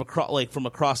from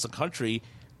across the country,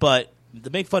 but. The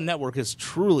Make Fun Network is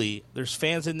truly, there's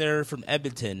fans in there from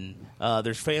Edmonton.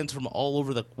 There's fans from all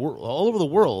over the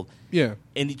world. Yeah.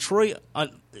 In Detroit, at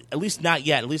least not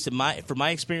yet. At least from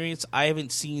my experience, I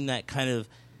haven't seen that kind of.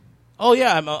 Oh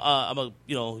yeah, I'm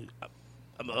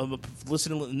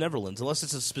listening to the Neverlands, unless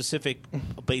it's a specific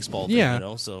baseball thing.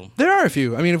 Yeah. So there are a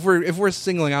few. I mean, if we're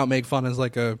singling out Make Fun as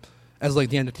the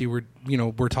entity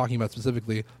we're talking about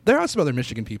specifically, there are some other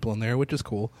Michigan people in there, which is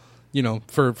cool.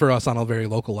 For us on a very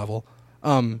local level.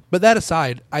 But that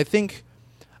aside, I think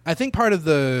part of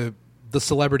the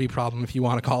celebrity problem, if you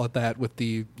want to call it that, with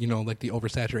the the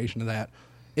oversaturation of that,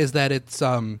 is that it's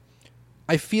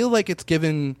I feel like it's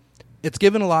given it's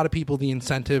given a lot of people the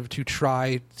incentive to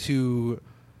try to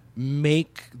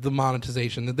make the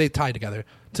monetization that they tie together,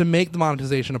 to make the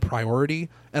monetization a priority.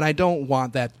 And I don't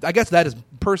want that. I guess that is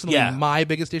personally my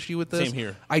biggest issue with this. Same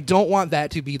here. I don't want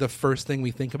that to be the first thing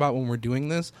we think about when we're doing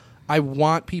this. I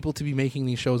want people to be making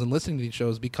these shows and listening to these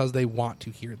shows because they want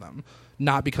to hear them,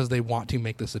 not because they want to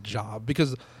make this a job.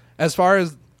 Because as far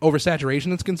as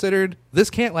oversaturation is considered, this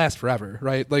can't last forever,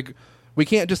 right? Like, we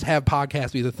can't just have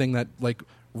podcasts be the thing that like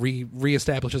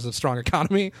reestablishes a strong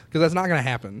economy, because that's not going to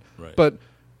happen. Right. But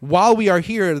while we are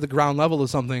here at the ground level of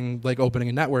something like opening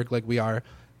a network like we are,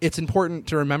 it's important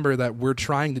to remember that we're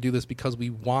trying to do this because we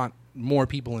want more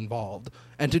people involved.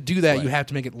 And to do that, you have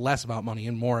to make it less about money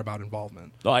and more about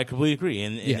involvement. Oh, I completely agree.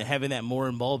 And having that more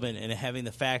involvement and having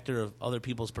the factor of other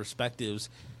people's perspectives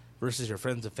versus your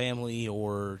friends and family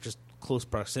or just close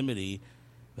proximity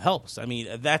helps. I mean,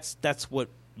 that's what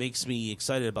makes me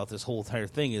excited about this whole entire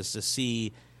thing, is to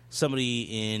see somebody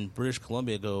in British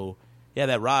Columbia go, yeah,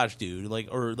 that Raj dude, like,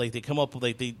 or like they come up with,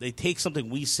 like, they take something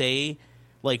we say,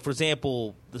 like, for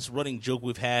example, this running joke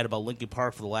we've had about Linkin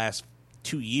Park for the last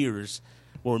 2 years,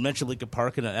 where we mention Linkin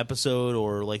Park in an episode,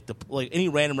 or like any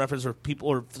random reference, or people,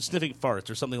 or sniffing farts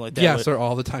or something like that. Yes, or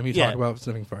all the time you talk about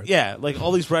sniffing farts. Yeah, like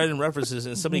all these random references,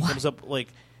 and somebody comes up, like,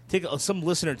 some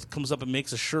listener comes up and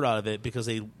makes a shirt out of it because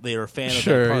they are a fan of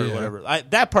that part or whatever.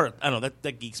 That part, I don't know,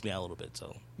 that geeks me out a little bit.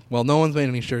 So, well, no one's made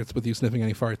any shirts with you sniffing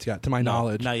any farts yet, to my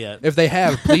knowledge. Not yet. If they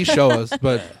have, please show us,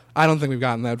 but I don't think we've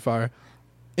gotten that far.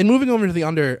 In moving over to the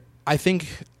under, I think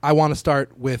I want to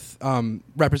start with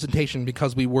representation,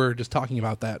 because we were just talking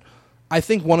about that. I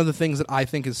think one of the things that I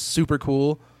think is super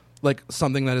cool, like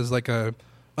something that is like an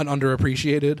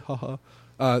underappreciated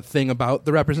thing about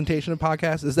the representation of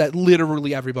podcasts, is that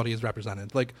literally everybody is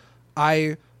represented. Like,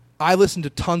 I listen to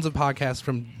tons of podcasts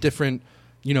from different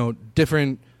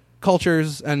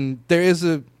cultures, and there is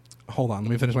hold on,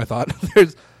 let me finish my thought.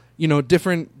 There's,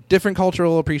 different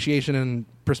cultural appreciation and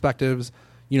perspectives.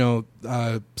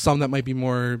 Some that might be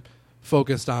more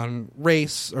focused on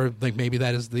race, or like maybe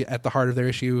that is at the heart of their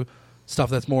issue.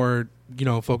 Stuff that's more,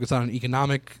 focused on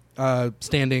economic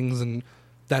standings, and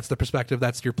that's the perspective.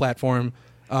 That's your platform.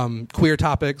 Queer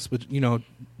topics, which,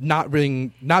 not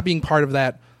being part of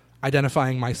that,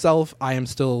 identifying myself, I am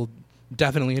still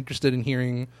definitely interested in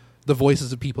hearing the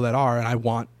voices of people that are, and I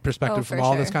want perspective from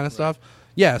all this kind of stuff.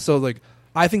 Yeah, so like,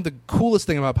 I think the coolest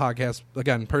thing about podcasts,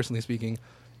 again, personally speaking,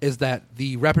 is that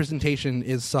the representation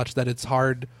is such that it's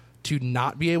hard to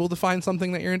not be able to find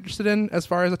something that you're interested in as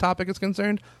far as a topic is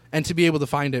concerned, and to be able to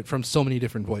find it from so many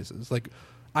different voices. Like,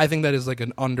 I think that is like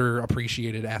an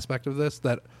underappreciated aspect of this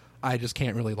that I just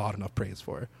can't really laud enough praise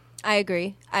for. I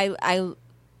agree.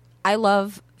 I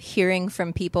love hearing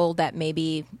from people that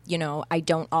maybe, I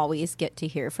don't always get to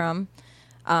hear from.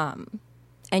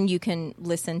 And you can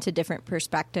listen to different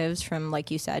perspectives from,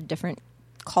 like you said, different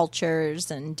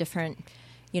cultures and different,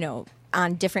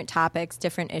 on different topics,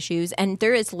 different issues. And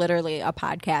there is literally a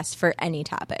podcast for any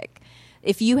topic.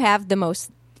 If you have the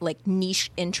most like niche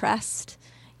interest,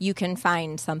 you can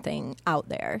find something out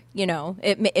there.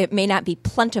 It may not be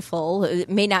plentiful. It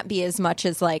may not be as much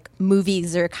as like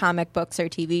movies or comic books or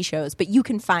TV shows, but you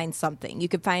can find something. You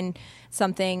could find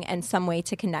something and some way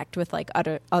to connect with like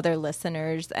other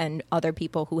listeners and other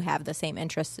people who have the same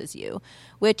interests as you,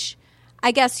 which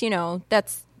I guess,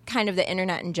 that's kind of the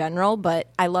internet in general, but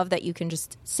I love that you can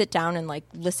just sit down and like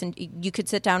listen. You could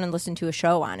sit down and listen to a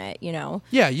show on it,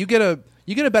 Yeah, you get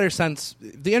a better sense.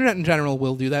 The internet in general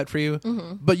will do that for you,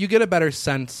 but you get a better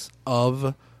sense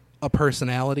of a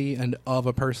personality and of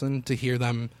a person to hear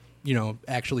them,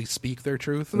 actually speak their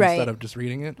truth instead of just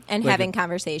reading it. And like having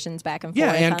conversations back and forth.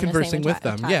 Yeah, and on conversing with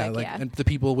them. Topic, and the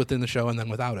people within the show and then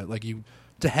without it. Like,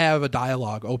 to have a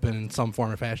dialogue open in some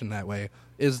form or fashion that way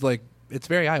is like, it's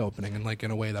very eye-opening and like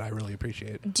in a way that I really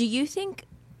appreciate. Do you think...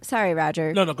 Sorry,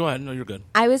 Roger. No, go ahead. No, you're good.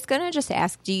 I was going to just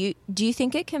ask, do you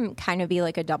think it can kind of be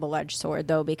like a double-edged sword,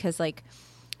 though? Because, like,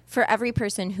 for every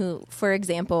person who, for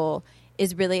example,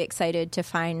 is really excited to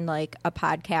find, like, a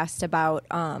podcast about,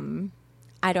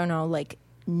 I don't know, like,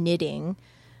 knitting,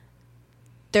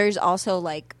 there's also,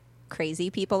 like, crazy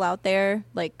people out there,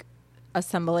 like,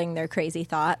 assembling their crazy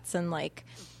thoughts and, like,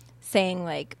 saying,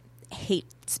 like, hate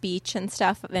speech and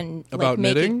stuff, and about like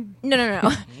knitting? No.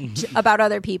 About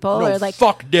other people, no, or like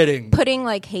fuck knitting, putting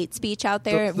like hate speech out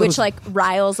there, which like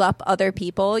riles up other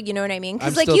people. You know what I mean?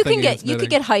 Because like you could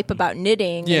get hype about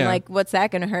knitting, and like what's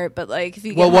that going to hurt? But like if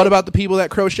you get what about the people that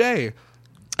crochet?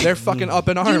 They're fucking up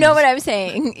in arms. You know what I'm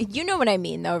saying? You know what I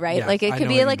mean, though, right? Yeah, like it could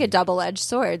be like a double-edged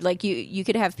sword. Like you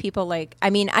could have people like, I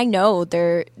mean, I know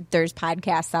there's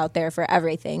podcasts out there for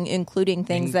everything, including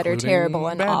things that are terrible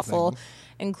and awful.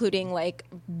 including like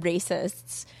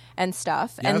racists and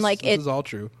stuff. Yes, And like this is all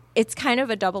true. it's kind of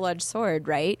a double-edged sword,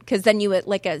 right? Because then you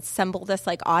like assemble this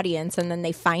like audience, and then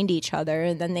they find each other,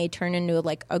 and then they turn into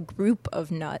like a group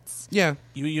of nuts. Yeah.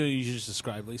 You just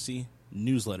described, Lacey,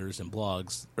 newsletters and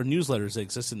blogs, or newsletters that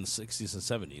existed in the 60s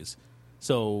and 70s.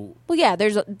 So Well, yeah,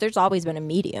 there's always been a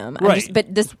medium, Right.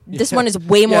 but this one is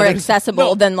way more there's-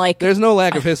 accessible than like There's no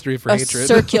lack of history for a hatred.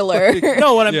 circular.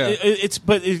 no, what I'm, Yeah.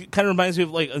 but it kind of reminds me of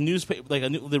like a newspaper, like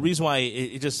the reason why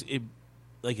it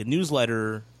like a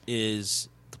newsletter is,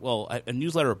 well, a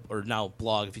newsletter or now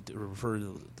blog, if you refer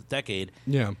to the decade,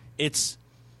 Yeah.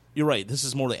 you're right. This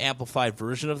is more the amplified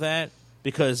version of that,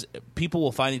 because people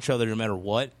will find each other no matter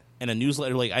what. And a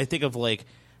newsletter, like I think of like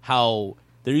how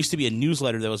there used to be a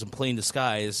newsletter that was in plain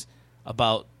disguise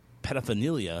about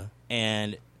pedophilia,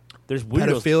 and there's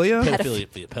weirdos. Pedophilia?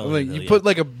 Pedophilia. Like, you put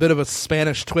like a bit of a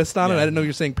Spanish twist on it. Yeah. I didn't know you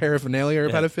were saying paraphernalia or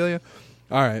Yeah. pedophilia.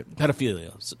 All right.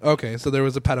 pedophilia. So, Okay, so there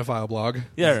was a pedophile blog.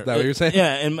 yeah, Is that what you're saying?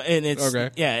 Yeah, and it's Okay.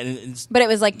 yeah, and it's But it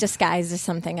was like disguised as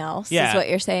something else. yeah, Is what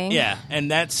you're saying? Yeah, and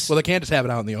that's Well, they can't just have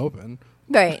it out in the open.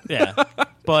 Right. yeah,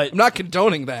 but I'm not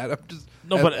condoning that. I'm just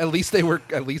No, but- at least they were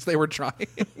trying.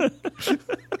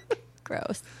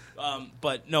 Gross.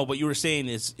 but you were saying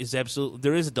is absolutely,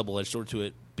 there is a double-edged sword to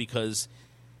it, because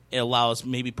it allows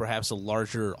maybe perhaps a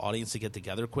larger audience to get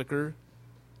together quicker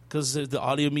because of the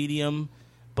audio medium,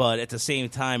 but at the same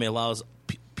time it allows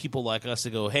people like us to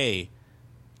go, hey,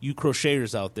 you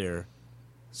crocheters out there,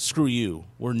 screw you,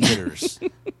 we're knitters.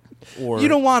 Or You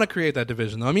don't want to create that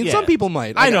division, though. I mean, Yeah. some people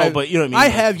might. I know, but you know what I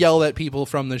mean. I have yelled at people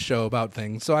from this show about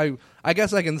things, so I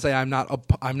guess I can say I'm not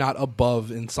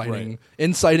above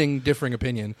inciting differing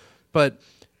opinion, but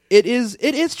it is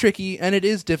tricky and it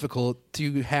is difficult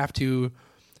to have to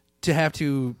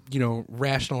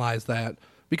rationalize that,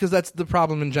 because that's the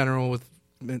problem in general with.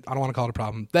 I don't want to call it a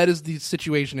problem. That is the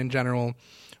situation in general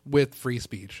with free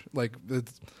speech. Like,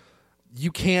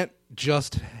 you can't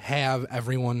just have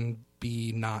everyone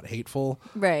be not hateful,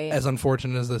 Right. as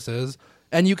unfortunate as this is,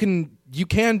 and you can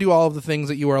do all of the things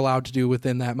that you are allowed to do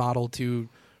within that model to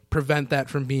prevent that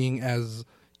from being as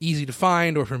easy to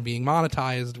find or from being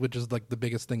monetized, which is like the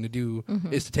biggest thing to do,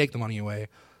 is to take the money away,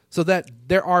 so that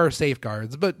there are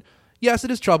safeguards. But yes,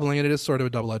 it is troubling and it is sort of a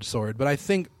double-edged sword, but I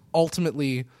think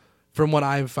ultimately, from what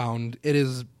I've found, it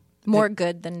is More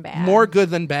good than bad. more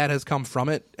good than bad has come from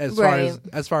it, as Right.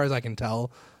 far as I can tell.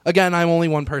 Again, I'm only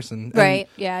one person. and- Right.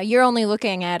 Yeah. You're only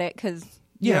looking at it because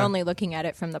you're Yeah. only looking at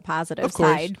it from the positive Of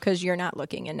course. side, because you're not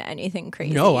looking into anything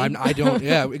crazy. No, I don't.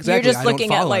 Yeah, exactly. You're just I don't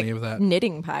looking at follow like any of that.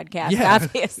 knitting podcasts, Yeah.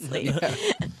 obviously.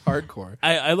 Hardcore.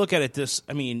 I look at it this.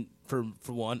 I mean, for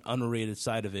one underrated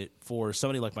side of it, for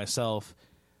somebody like myself,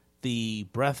 the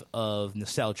breath of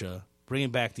nostalgia, bringing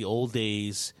back the old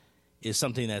days, is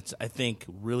something that's, I think,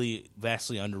 really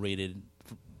vastly underrated.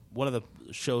 One of the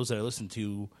shows that I listen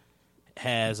to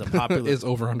has a popular. Is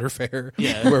Over Under Fair,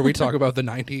 Yeah. where we talk about the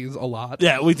 90s a lot.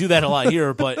 Yeah, we do that a lot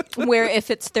here, but Where if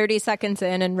it's 30 seconds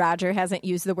in and Roger hasn't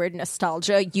used the word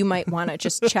nostalgia, you might want to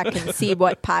just check and see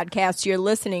what podcast you're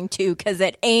listening to, because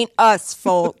it ain't us,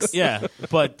 folks. yeah,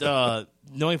 but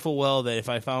knowing full well that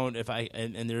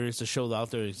and there is a show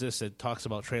out there that exists that talks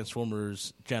about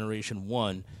Transformers Generation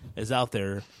 1 is out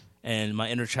there, and my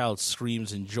inner child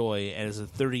screams in joy, and as a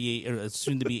 38 or a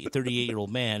soon to be 38-year-old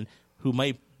man who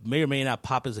may or may not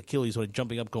pop his Achilles when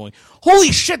jumping up going,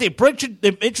 holy shit, they mentioned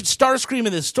Starscream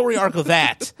in the story arc of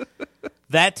that.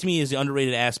 That to me is the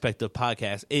underrated aspect of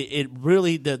podcasts. It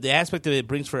really, the aspect of it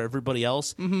brings for everybody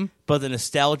else, but the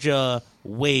nostalgia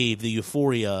wave, the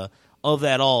euphoria of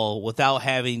that all, without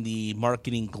having the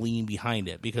marketing gleam behind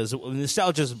it. Because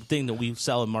nostalgia is the thing that we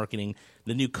sell in marketing,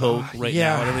 the new Coke right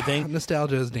now and everything.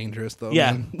 Nostalgia is dangerous, though.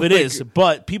 Yeah, man. it is.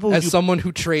 But people As who someone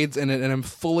who trades in it, and I'm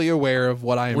fully aware of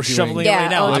what I am We're doing. shoveling it Yeah, right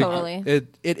now. oh, Like, totally.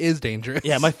 It is dangerous.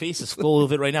 yeah, my face is full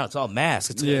of it right now. It's all mask.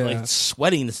 It's Yeah. like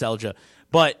sweating nostalgia.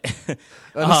 But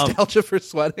Nostalgia for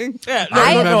sweating. yeah,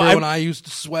 I remember I'm- when I used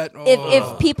to sweat.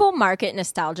 If people market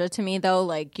nostalgia to me, though,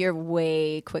 like, you're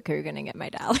way quicker going to get my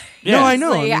dollar. Yeah. No, I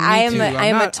know. Like, Me I'm too. a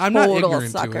not total ignorant to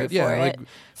sucker it. Yeah, for like, it.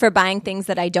 For buying things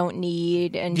that I don't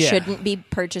need and Yeah. shouldn't be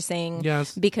purchasing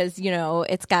Yes. because,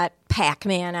 it's got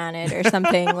Pac-Man on it or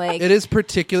something. Like, It is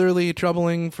particularly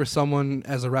troubling for someone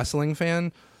as a wrestling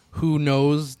fan who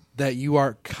knows that you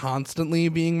are constantly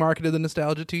being marketed the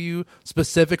nostalgia to you,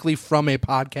 specifically from a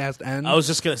podcast end. I was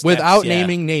just gonna without yeah.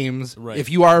 naming names. Right. If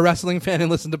you are a wrestling fan and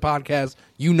listen to podcasts,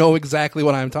 you know exactly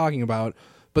what I'm talking about.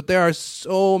 But there are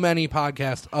so many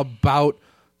podcasts about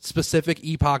specific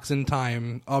epochs in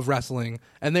time of wrestling,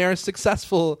 and they are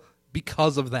successful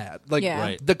because of that. Like, Yeah.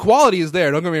 Right. the quality is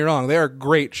there. Don't get me wrong; they are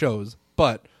great shows,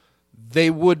 but they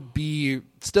would be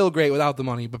still great without the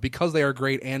money, but because they are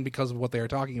great and because of what they are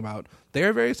talking about, they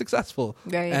are very successful.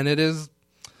 Right. And it is,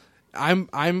 I'm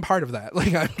part of that.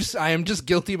 Like I am just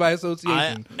guilty by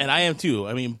association. And I am too.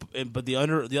 I mean, but the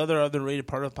other underrated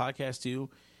part of the podcast too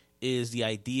is the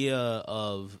idea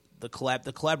of the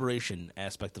collaboration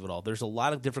aspect of it all. There's a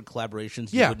lot of different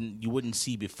collaborations you wouldn't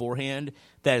see beforehand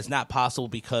that is not possible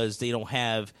because they don't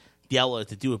have the outlet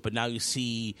to do it. But now you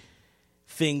see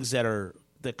things that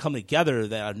come together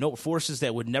that are forces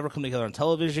that would never come together on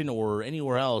television or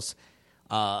anywhere else.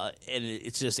 And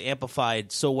it's just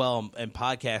amplified so well in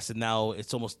podcasts, and now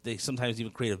it's almost, they sometimes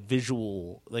even create a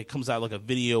visual, like comes out like a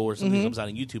video or something comes out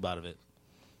on YouTube out of it.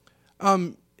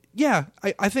 Yeah,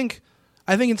 I think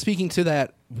in speaking to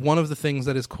that, one of the things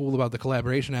that is cool about the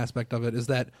collaboration aspect of it is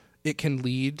that it can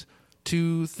lead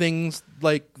to things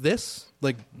like this.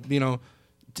 Like, you know,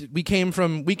 we came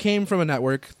from a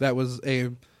network that was a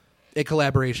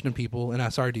collaboration of people in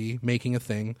SRD making a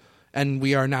thing, and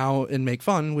we are now in Make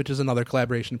Fun, which is another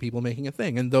collaboration of people making a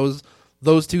thing. And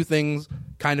those two things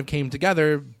kind of came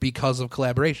together because of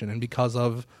collaboration and because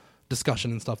of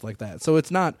discussion and stuff like that. So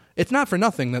it's not for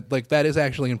nothing that like that is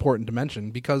actually important to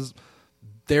mention, because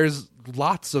there's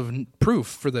lots of proof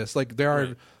for this. Like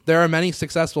there are many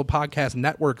successful podcast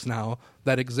networks now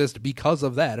that exist because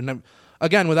of that. And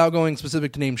again, without going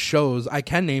specific to name shows, I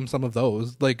can name some of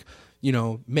those. Like, you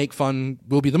know, Make Fun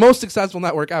will be the most successful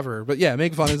network ever. But yeah,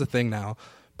 Make Fun is a thing now.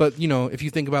 But, you know, if you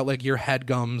think about like your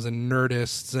Headgums and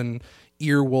Nerdists and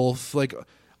Earwolf, like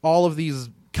all of these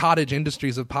cottage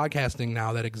industries of podcasting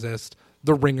now that exist,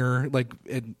 The Ringer, like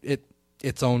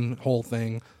its own whole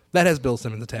thing that has Bill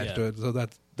Simmons attached to it, so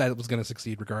that was going to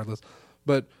succeed regardless.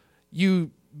 But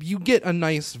you get a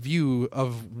nice view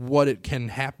of what can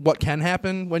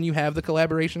happen when you have the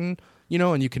collaboration, you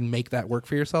know, and you can make that work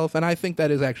for yourself. And I think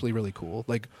that is actually really cool.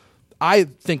 Like, I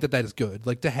think that is good.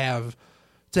 Like to have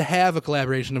a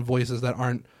collaboration of voices that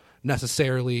aren't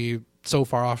necessarily so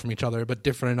far off from each other, but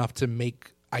different enough to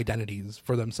make identities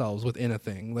for themselves within a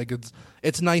thing. Like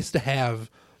it's nice to have,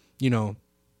 you know,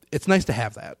 it's nice to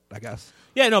have that, I guess.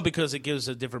 Yeah, no, because it gives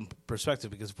a different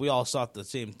perspective. Because if we all thought the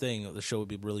same thing, the show would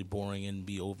be really boring and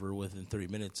be over within 30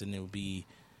 minutes, and it would be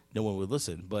no one would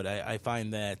listen. But I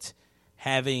find that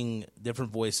having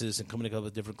different voices and coming up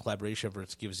with different collaboration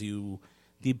efforts gives you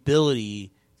the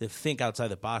ability to think outside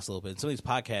the box a little bit. And some of these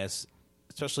podcasts,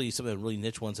 especially some of the really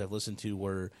niche ones I've listened to,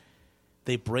 where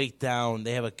they break down,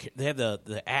 they have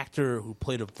the actor who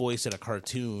played a voice in a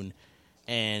cartoon,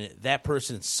 and that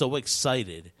person is so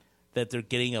excited that they're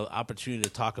getting an opportunity to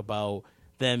talk about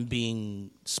them being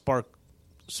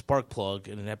Sparkplug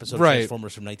in an episode of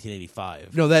Transformers from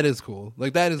 1985. No, that is cool.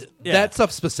 Like that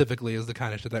stuff specifically is the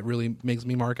kind of shit that really makes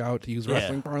me mark out, to use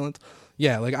wrestling parlance.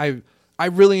 Yeah, like I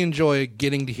really enjoy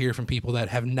getting to hear from people that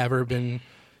have never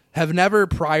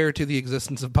prior to the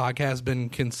existence of podcasts been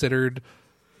considered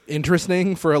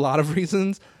interesting for a lot of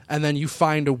reasons, and then you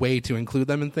find a way to include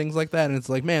them in things like that, and it's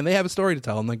like, man, they have a story to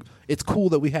tell, and like it's cool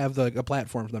that we have a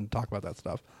platform for them to talk about that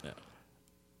stuff.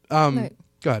 Right.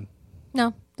 Go ahead.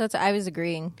 No, I was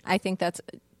agreeing. I think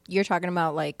you're talking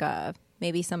about like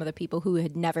maybe some of the people who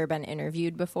had never been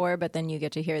interviewed before, but then you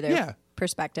get to hear their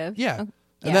perspective. Yeah.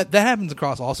 And that happens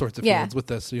across all sorts of fields with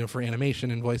this, you know, for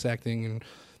animation and voice acting and,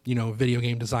 you know, video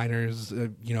game designers,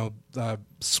 you know,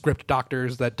 script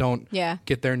doctors that don't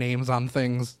get their names on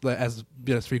things as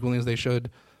frequently as they should.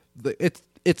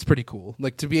 It's pretty cool.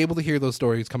 Like, to be able to hear those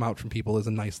stories come out from people is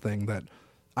a nice thing that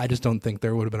I just don't think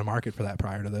there would have been a market for that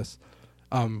prior to this.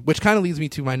 Which kind of leads me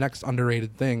to my next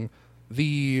underrated thing.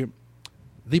 The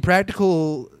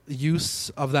practical use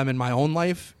of them in my own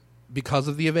life, because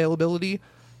of the availability,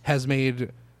 has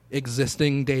made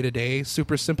existing day-to-day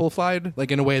super simplified, like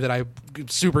in a way that I'm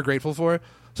super grateful for.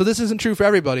 So this isn't true for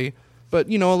everybody, but,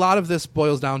 you know, a lot of this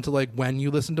boils down to like when you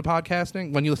listen to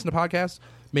podcasts,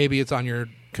 maybe it's on your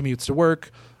commutes to work,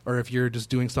 or if you're just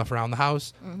doing stuff around the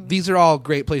house. Mm-hmm. These are all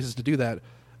great places to do that.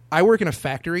 I work in a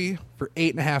factory for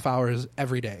 8.5 hours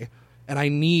every day, and I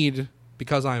need,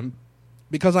 because I am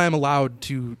allowed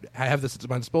to have this at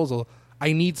my disposal,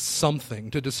 I need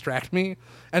something to distract me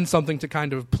and something to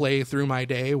kind of play through my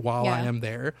day while I am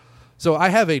there. So I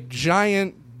have a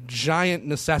giant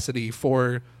necessity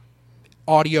for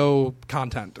audio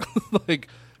content, like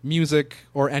music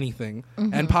or anything.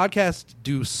 Mm-hmm. And podcasts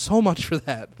do so much for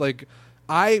that. Like,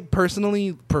 I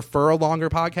personally prefer a longer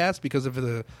podcast because if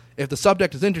the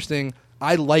subject is interesting,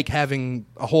 I like having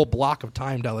a whole block of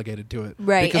time delegated to it.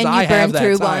 Right, because and you I burn have that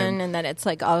through time. one, and then it's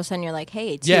like all of a sudden you're like,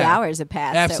 hey, 2 Yeah. hours have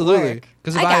passed. Absolutely.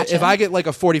 Because if I get like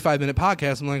a 45-minute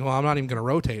podcast, I'm like, well, I'm not even going to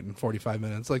rotate in 45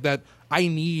 minutes. Like that, I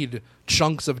need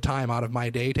chunks of time out of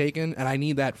my day taken, and I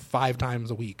need that 5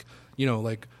 times a week. You know,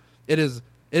 like it is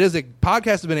a podcast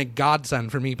has been a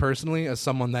godsend for me personally as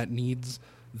someone that needs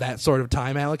that sort of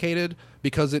time allocated,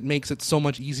 because it makes it so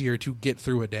much easier to get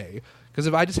through a day. Because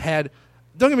if I just had,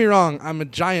 don't get me wrong, I'm a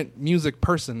giant music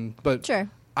person, but Sure.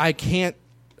 I can't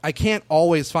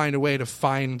always find a way to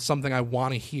find something I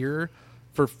want to hear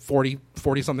for 40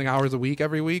 something hours a week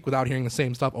every week without hearing the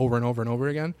same stuff over and over and over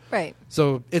again. Right.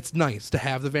 So it's nice to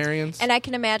have the variance. And I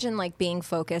can imagine like being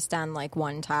focused on like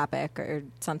one topic or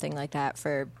something like that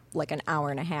for like an hour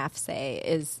and a half, say,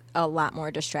 is a lot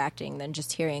more distracting than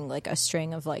just hearing like a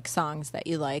string of like songs that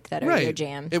you like that are your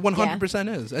jam. It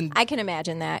 100% is. And I can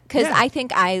imagine that because Yeah. I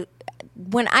think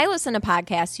when I listen to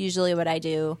podcasts, usually what I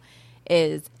do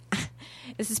is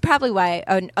this is probably why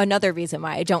another reason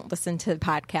why I don't listen to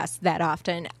podcasts that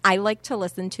often. I like to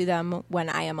listen to them when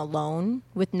I am alone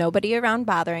with nobody around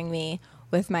bothering me,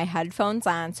 with my headphones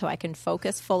on so I can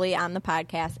focus fully on the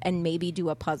podcast and maybe do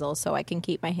a puzzle so I can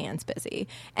keep my hands busy.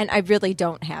 And I really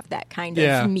don't have that kind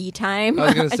Yeah. of me time, I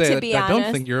was going to say, to be I honest.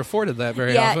 don't think you're afforded that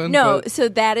very Yeah, often. no, but- so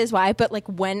that is why. But like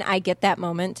when I get that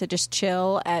moment to just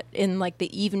chill in like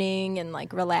the evening and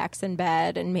like relax in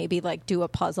bed and maybe like do a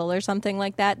puzzle or something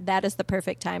like that, that is the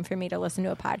perfect time for me to listen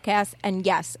to a podcast. And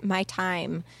yes, my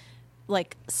time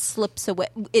like slips away.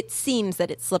 It seems that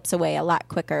it slips away a lot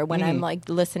quicker when I'm like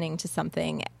listening to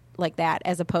something like that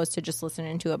as opposed to just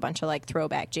listening to a bunch of like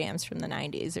throwback jams from the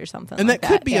 90s or something and like that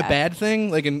could be Yeah. a bad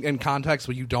thing, like in context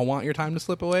where you don't want your time to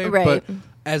slip away. Right. But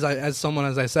as someone,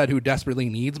 as I said, who desperately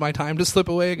needs my time to slip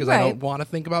away because I Right. don't want to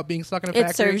think about being stuck in a It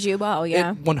factory. serves you well,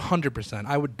 yeah. 100%.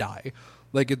 I would die.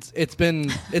 Like it's been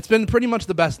pretty much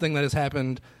the best thing that has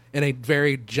happened in a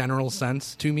very general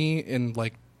sense to me in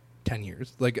like 10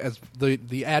 years. Like as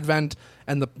the advent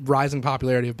and the rising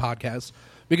popularity of podcasts.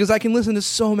 Because I can listen to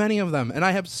so many of them, and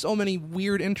I have so many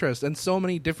weird interests and so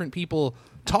many different people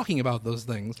talking about those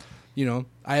things. You know,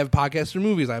 I have podcasts for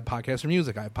movies, I have podcasts for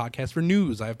music, I have podcasts for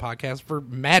news, I have podcasts for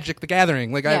Magic the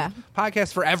Gathering. Like, I have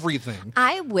podcasts for everything.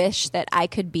 I wish that I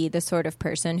could be the sort of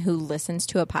person who listens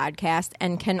to a podcast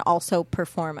and can also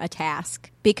perform a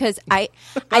task. Because I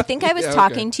think I was Yeah,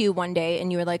 talking to you one day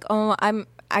and you were like, oh,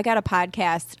 I got a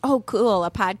podcast. Oh, cool.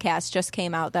 A podcast just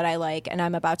came out that I like, and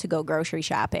I'm about to go grocery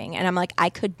shopping. And I'm like, I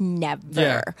could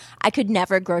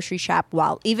never grocery shop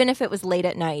even if it was late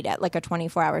at night at like a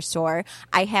 24-hour store.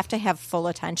 I have to have full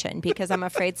attention because I'm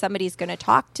afraid somebody's going to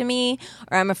talk to me,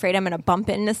 or I'm afraid I'm going to bump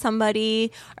into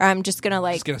somebody, or I'm just going to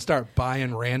like, Just going to start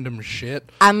buying random shit.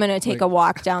 I'm going to take a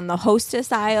walk down the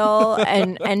Hostess aisle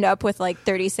and end up with like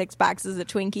 36 boxes of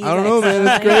Twinkies. I don't know, man.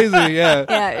 It's crazy. Yeah.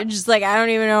 Yeah, just like I don't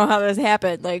even know how this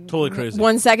happened. Like Totally crazy.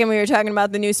 One second we were talking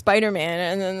about the new Spider-Man,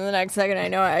 and then the next second I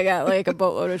know I got like a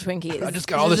boatload of Twinkies. I just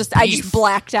got all this I beef. just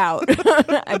blacked out.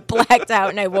 I blacked out,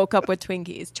 and I woke up with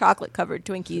Twinkies, chocolate covered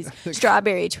Twinkies,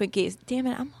 strawberry Twinkies. Damn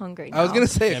it, I'm hungry. I was now. going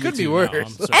to say, Yeah, it me could be too. No, worse. I'm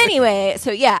sorry. Anyway,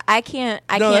 so yeah, I can't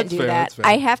No, that's do fair, that. that's fair.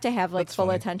 I have to have like That's full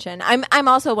funny. attention. I'm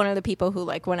also one of the people who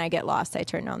like when I get lost, I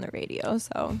turn on the radio.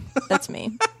 So that's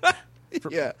me.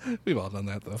 Yeah. We've all done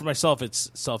that, though. For myself, it's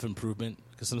self-improvement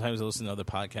because sometimes I listen to other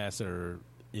podcasts that are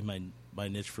in my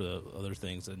niche for the other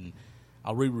things, and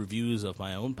I'll read reviews of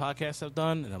my own podcasts I've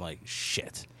done, and I'm like,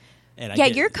 shit. And Yeah,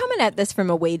 you're coming at this from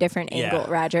a way different Yeah.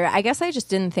 angle, Roger. I guess I just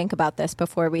didn't think about this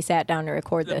before we sat down to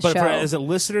record this But show. as a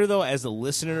listener, though,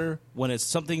 when it's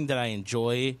something that I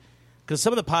enjoy, because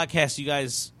some of the podcasts you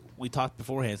guys, we talked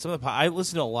beforehand, I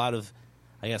listen to a lot of,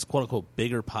 I guess, quote-unquote,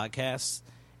 bigger podcasts,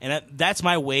 and that's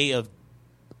my way of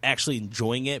actually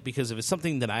enjoying it, because if it's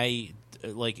something that I,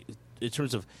 like, in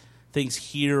terms of things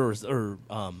here or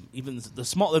even the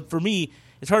small, for me,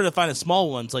 it's hard to find the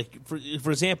small ones. Like, for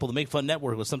example, the Make Fun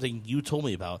Network was something you told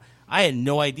me about. I had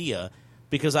no idea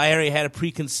because I already had a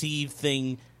preconceived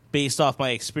thing based off my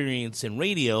experience in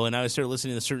radio, and I started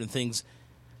listening to certain things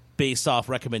based off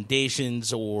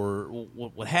recommendations or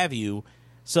what have you.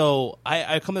 So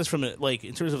I come at this from, like,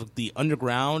 in terms of the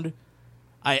underground,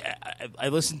 I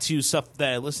listen to stuff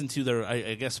that I listen to their,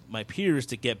 I guess, my peers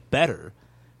to get better.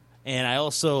 And I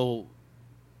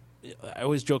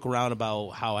always joke around about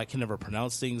how I can never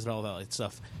pronounce things and all that like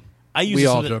stuff. We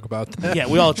all joke about that. Yeah,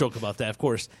 we all joke about that, of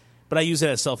course. But I use it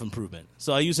as self-improvement.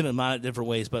 So I use it in a lot of different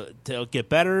ways. But to get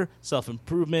better,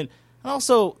 self-improvement, and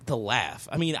also to laugh.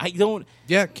 I mean, I don't...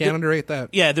 Yeah, can't underrate that.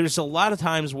 Yeah, there's a lot of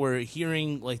times where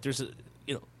hearing, like, there's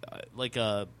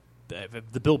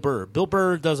the Bill Burr. Bill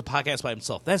Burr does a podcast by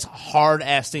himself. That's a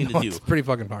hard-ass thing to do. It's pretty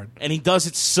fucking hard. And he does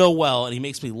it so well, and he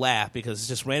makes me laugh because it's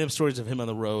just random stories of him on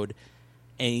the road.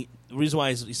 And the reason why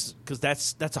is because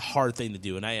that's a hard thing to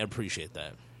do, and I appreciate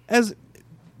that. As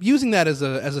using that as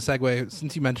a segue,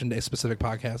 since you mentioned a specific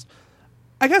podcast,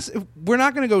 I guess we're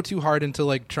not going to go too hard into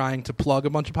like trying to plug a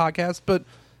bunch of podcasts, but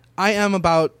I am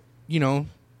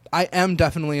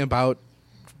definitely about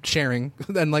sharing,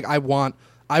 and like I want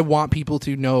people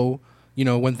to know,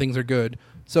 when things are good.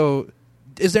 So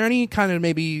is there any kind of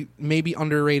maybe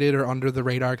underrated or under the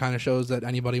radar kind of shows that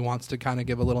anybody wants to kind of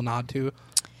give a little nod to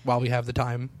while we have the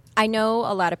time? I know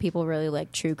a lot of people really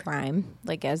like true crime,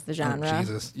 like as the genre. Oh,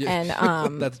 Jesus. Yeah.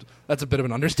 And that's a bit of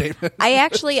an understatement. I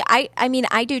mean,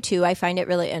 I do too. I find it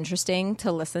really interesting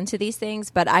to listen to these things,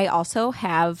 but I also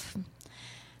have,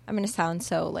 I'm going to sound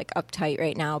so like uptight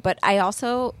right now, but I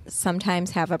also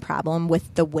sometimes have a problem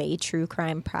with the way true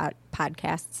crime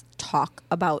podcasts talk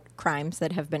about crimes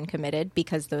that have been committed,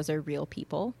 because those are real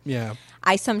people. Yeah.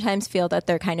 I sometimes feel that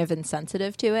they're kind of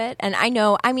insensitive to it. And I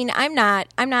know, I mean, I'm not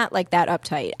like that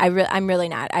uptight. I'm really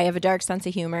not. I have a dark sense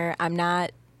of humor. I'm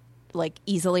not like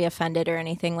easily offended or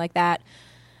anything like that.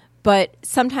 But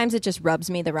sometimes it just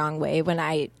rubs me the wrong way when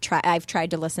I've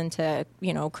tried to listen to,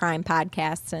 crime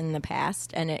podcasts in the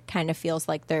past, and it kind of feels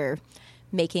like they're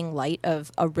making light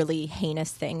of a really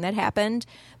heinous thing that happened.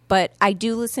 But I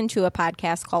do listen to a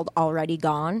podcast called Already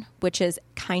Gone, which is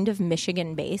kind of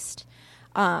Michigan-based.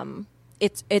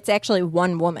 It's actually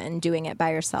one woman doing it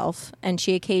by herself, and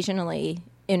she occasionally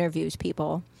interviews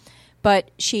people.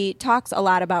 But she talks a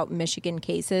lot about Michigan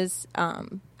cases.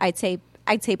 I'd say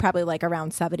probably like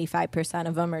around 75%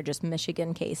 of them are just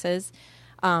Michigan cases.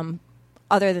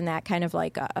 Other than that, kind of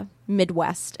like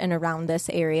Midwest and around this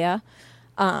area.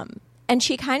 And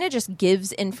she kind of just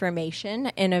gives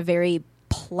information in a very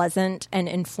pleasant and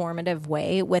informative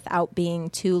way without being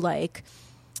too like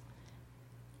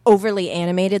overly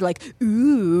animated, like,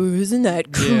 ooh, isn't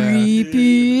that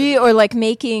creepy? Or like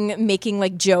making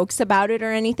like jokes about it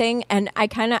or anything. And I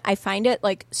find it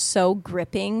like so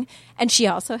gripping. And she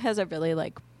also has a really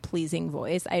like pleasing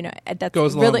voice. I know that's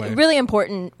goes a long way. Really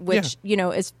important, which,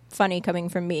 is funny coming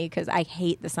from me because I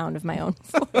hate the sound of my own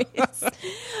voice.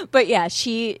 But yeah,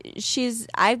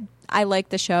 I like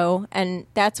the show, and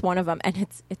that's one of them. And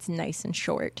it's nice and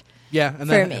short. Yeah, and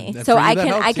for me, so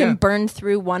I can burn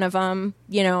through one of them,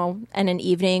 in an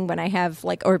evening when I have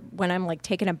like, or when I'm like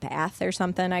taking a bath or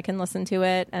something, I can listen to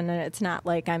it, and it's not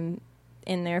like I'm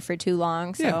in there for too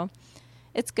long. So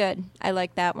it's good. I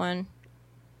like that one.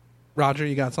 Roger,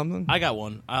 you got something? I got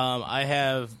one.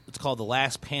 It's called The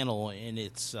Last Panel, and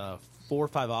it's 4 or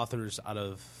 5 authors out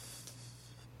of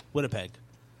Winnipeg,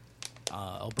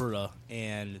 Alberta,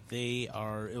 and it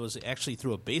was actually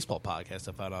through a baseball podcast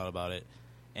I found out about it.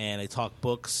 And they talk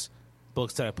books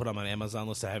that I put on my Amazon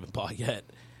list I haven't bought yet.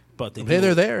 But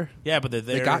they're there. Yeah, but they're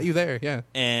there. They got you there, yeah.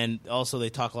 And also they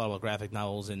talk a lot about graphic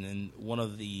novels. And one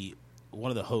of the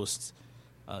hosts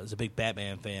is a big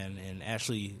Batman fan. And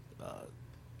Ashley,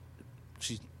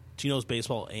 she knows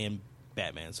baseball and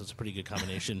Batman, so it's a pretty good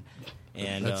combination.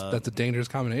 And that's a dangerous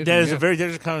combination. That is a very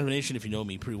dangerous combination if you know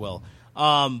me pretty well.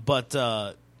 And that's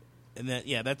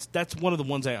one of the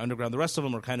ones I underground. The rest of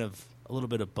them are kind of a little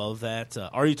bit above that.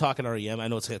 Are You Talking REM? I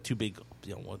know it's got too big,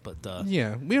 but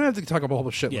yeah, we don't have to talk about a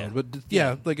whole shitload, but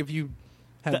like if you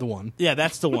had the one,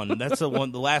 that's the one. That's the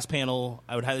one. The Last Panel.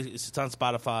 I would it's on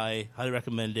Spotify. Highly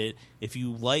recommend it if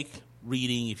you like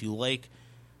reading, if you like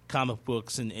comic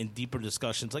books and deeper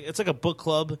discussions. Like it's like a book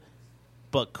club,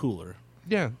 but cooler.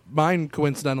 Yeah, mine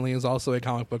coincidentally is also a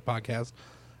comic book podcast.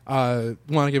 Want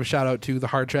to give a shout out to the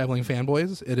Hard Traveling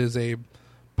Fanboys. It is a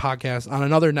podcast on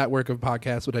another network of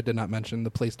podcasts, which I did not mention,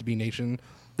 the Place to Be Nation.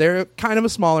 They're kind of a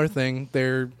smaller thing.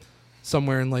 They're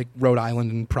somewhere in like Rhode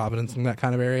Island and Providence and that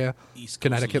kind of area, East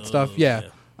Connecticut stuff. Yeah.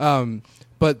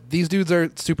 But these dudes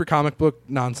are super comic book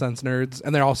nonsense nerds,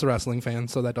 and they're also wrestling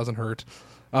fans, so that doesn't hurt.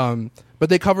 But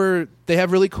they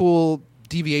have really cool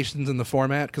deviations in the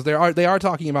format because they are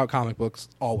talking about comic books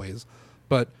always,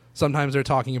 but sometimes they're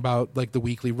talking about like the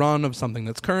weekly run of something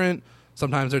that's current.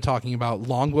 Sometimes they're talking about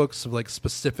long books of like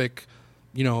specific,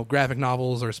 graphic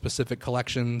novels or specific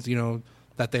collections,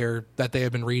 that they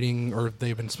have been reading or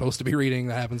they've been supposed to be reading.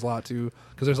 That happens a lot too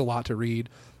because there's a lot to read.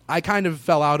 I kind of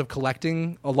fell out of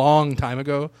collecting a long time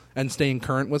ago and staying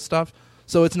current with stuff.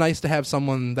 So it's nice to have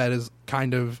someone that is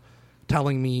kind of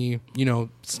telling me,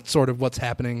 sort of what's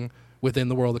happening within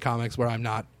the world of comics where I'm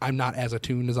not as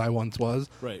attuned as I once was.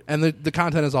 Right. And the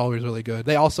content is always really good.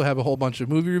 They also have a whole bunch of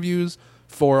movie reviews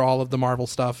for all of the Marvel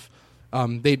stuff.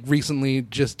 They recently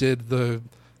just did the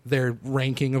their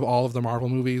ranking of all of the Marvel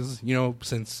movies,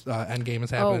 since Endgame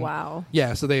has happened. Oh, wow.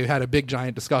 Yeah, so they had a big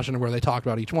giant discussion where they talked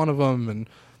about each one of them, and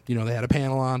they had a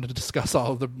panel on to discuss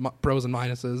all of the pros and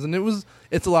minuses, and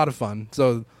it's a lot of fun.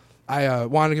 So I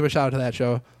wanted to give a shout out to that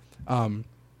show. And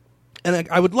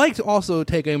I would like to also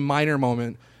take a minor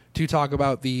moment to talk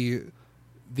about the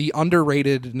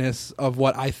underratedness of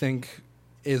what I think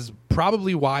is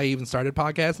probably why I even started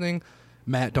podcasting.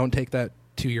 Matt, don't take that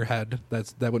to your head.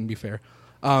 That wouldn't be fair.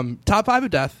 Top 5 of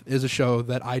Death is a show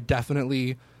that I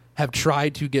definitely have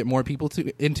tried to get more people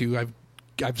into.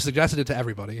 I've suggested it to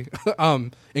everybody,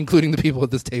 including the people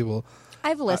at this table.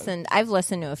 I've listened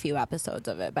to a few episodes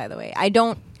of it, by the way. I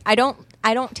don't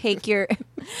take your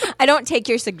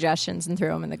suggestions and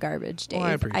throw them in the garbage, Dave. Well,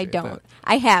 I appreciate that.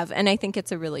 I have, and I think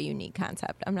it's a really unique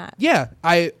concept. I'm not. Yeah,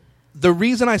 the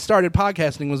reason I started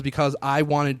podcasting was because I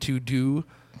wanted to do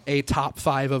a top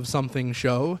 5 of something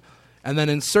show, and then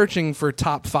in searching for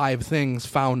top 5 things,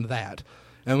 found that,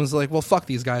 and was like, well, fuck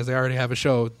these guys. They already have a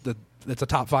show that's a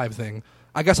top 5 thing.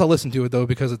 I guess I'll listen to it, though,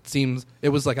 because it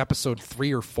was like episode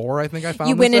 3 or 4, I think I found.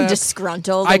 You went in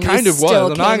disgruntled. I and kind of was.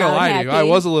 I'm not going to lie to you. I happy.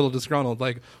 was a little disgruntled.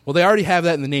 Like, well, they already have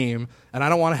that in the name, and I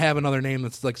don't want to have another name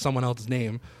that's like someone else's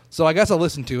name. So I guess I'll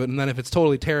listen to it, and then if it's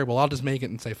totally terrible, I'll just make it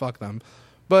and say fuck them.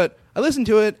 But I listened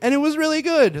to it, and it was really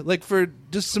good. Like, for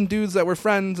just some dudes that were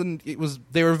friends, and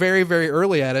they were very, very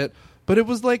early at it, but it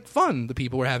was, like, fun. The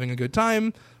people were having a good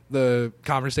time. The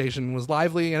conversation was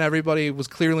lively, and everybody was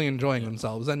clearly enjoying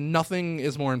themselves. And nothing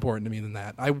is more important to me than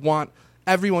that. I want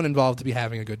everyone involved to be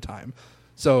having a good time.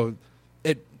 So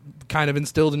it kind of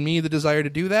instilled in me the desire to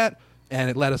do that, and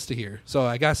it led us to here. So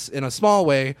I guess in a small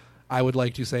way, I would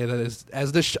like to say that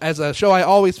as a show I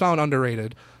always found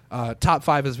underrated, top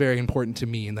 5 is very important to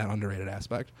me in that underrated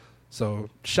aspect. So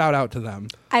shout out to them.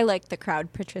 I like the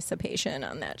crowd participation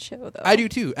on that show, though. I do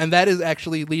too, and that is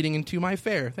actually leading into my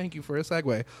fair. Thank you for a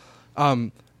segue.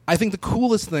 I think the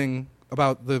coolest thing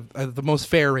about the most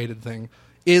fair rated thing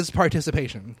is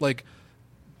participation. Like,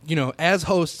 as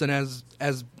hosts and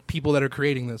as people that are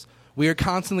creating this, we are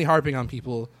constantly harping on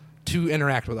people to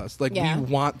interact with us. Like, we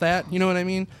want that. You know what I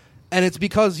mean? And it's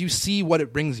because you see what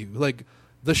it brings you. Like,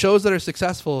 the shows that are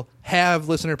successful have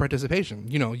listener participation.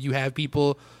 You have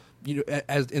people,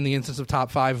 as in the instance of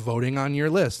top 5, voting on your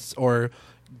lists or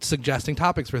suggesting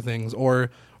topics for things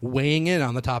or weighing in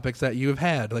on the topics that you have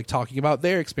had, like talking about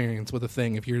their experience with a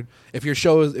thing. If your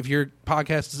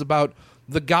podcast is about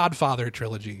the Godfather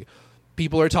trilogy,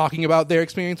 people are talking about their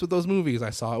experience with those movies. I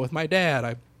saw it with my dad.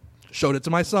 I showed it to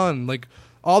my son. Like,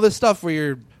 all this stuff where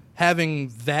you're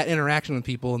having that interaction with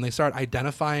people and they start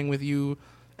identifying with you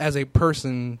as a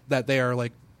person that they are,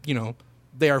 like,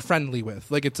 they are friendly with.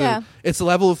 Like, it's a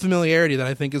level of familiarity that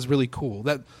I think is really cool.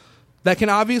 That can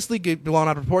obviously get blown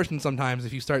out of proportion sometimes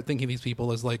if you start thinking these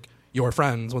people as, like, your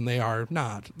friends when they are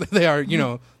not. They are,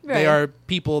 Right. They are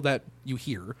people that you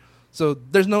hear. So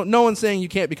there's no one saying you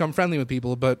can't become friendly with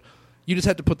people, but you just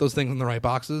have to put those things in the right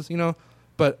boxes,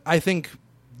 But I think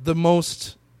the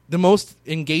most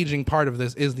engaging part of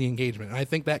this is the engagement. And I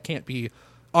think that can't be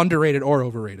underrated or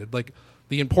overrated. Like,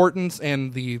 the importance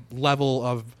and the level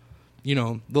of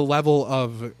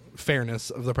fairness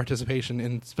of the participation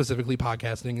in specifically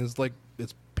podcasting is, like,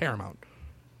 it's paramount.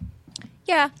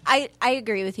 Yeah, I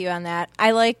agree with you on that.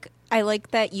 I like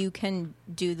that you can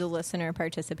do the listener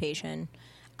participation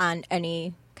on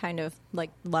any kind of, like,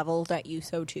 level that you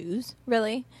so choose,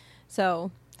 really.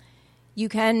 So you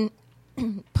can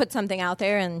put something out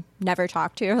there and never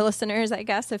talk to your listeners, I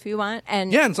guess, if you want.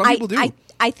 And yeah, and some people do.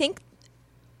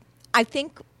 I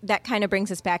think that kind of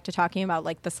brings us back to talking about,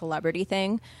 like, the celebrity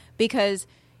thing, because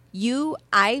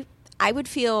I would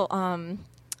feel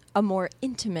a more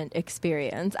intimate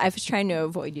experience. I was trying to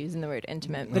avoid using the word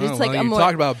intimate, but it's like you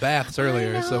talked about baths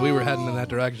earlier, so we were heading in that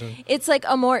direction. It's like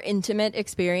a more intimate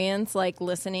experience, like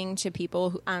listening to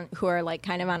people who are, like,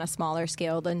 kind of on a smaller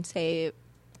scale than, say,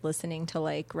 listening to,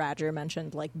 like, Roger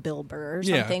mentioned, like, Bill Burr or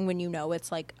something, when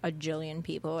it's like a jillion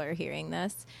people are hearing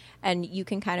this, and you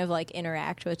can kind of, like,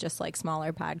 interact with just, like,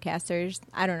 smaller podcasters.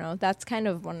 I don't know. That's kind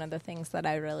of one of the things that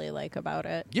I really like about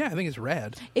it. Yeah, I think it's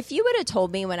rad. If you would have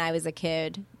told me when I was a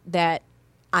kid that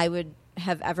I would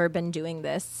have ever been doing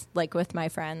this, like, with my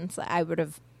friends, I would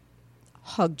have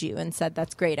hugged you and said,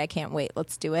 that's great, I can't wait,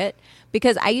 let's do it.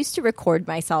 Because I used to record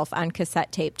myself on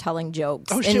cassette tape telling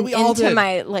jokes. Oh shit, we all did.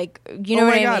 My, like, you know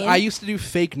what I mean? I used to do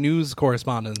fake news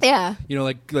correspondence. Yeah.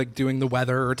 Like doing the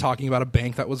weather or talking about a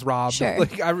bank that was robbed. Sure.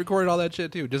 Like, I recorded all that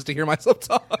shit too, just to hear myself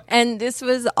talk. And this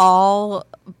was all,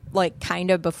 like,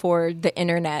 kind of before the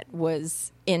internet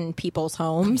was in people's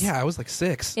homes. Yeah, I was like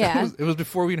 6. Yeah. It was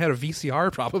before we even had a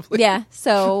VCR, probably. Yeah,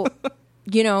 so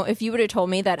if you would have told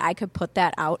me that I could put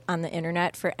that out on the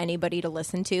internet for anybody to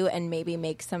listen to and maybe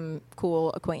make some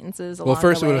cool acquaintances along Well,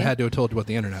 first the we way. would have had to have told you what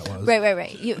the internet was.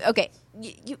 Right.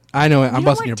 I know it. I'm You know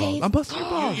busting your what, balls. Dave? I'm busting your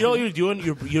balls. You know what you're doing?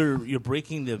 You're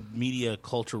breaking the media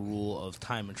culture rule of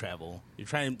time and travel. You're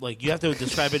trying like you have to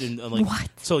describe it in like What?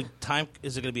 So time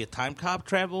is it going to be a time cop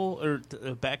travel or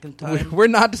back in time? We're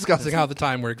not discussing how the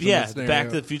time works. in Yeah, this scenario. Back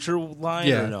to the Future line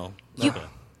Yeah. or no? You-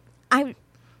 Okay.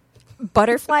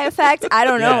 Butterfly effect. I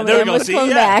don't know, Yeah, there we man. go. Let's See, come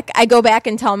yeah. back. I go back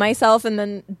and tell myself, and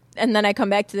then I come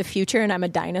back to the future, and I'm a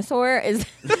dinosaur. Is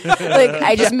like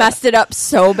I just messed it up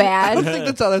so I don't bad. think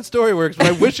that's how that story works, but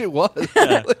I wish it was.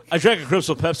 Yeah. I drank a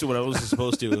Crystal Pepsi when I wasn't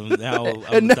supposed to, and now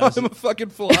And now I'm a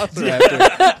fucking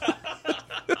velociraptor.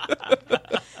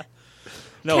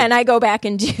 no. Can I go back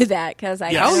and do that? Because I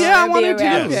Yes. Oh kinda yeah, I wanna want be to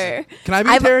a do. raptor. Can I be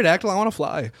a I've- pterodactyl? I want to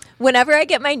fly. Whenever I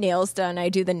get my nails done, I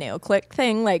do the nail click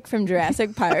thing, like from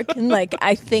Jurassic Park, and like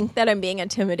I think that I'm being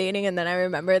intimidating, and then I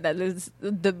remember that is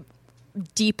the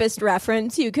deepest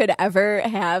reference you could ever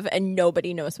have, and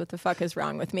nobody knows what the fuck is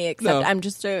wrong with me except No. I'm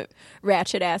just a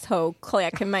ratchet ass hoe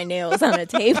clacking my nails on a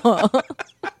table.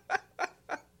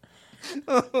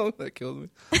 Oh, that killed me.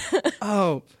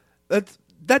 Oh,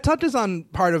 that touches on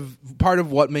part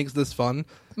of what makes this fun.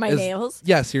 My is- nails?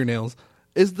 Yes, your nails.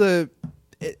 It's the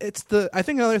I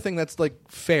think another thing that's like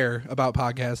fair about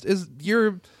podcast is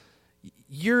your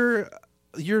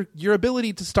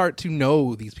ability to start to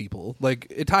know these people. Like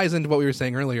it ties into what we were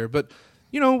saying earlier, but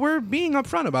we're being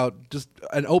upfront about just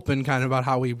an open kind of about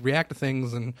how we react to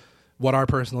things and what our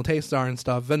personal tastes are and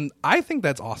stuff. And I think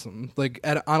that's awesome. Like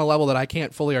on a level that I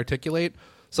can't fully articulate,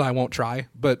 so I won't try.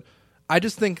 But I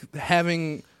just think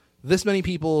having this many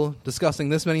people discussing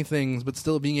this many things, but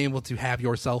still being able to have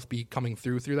yourself be coming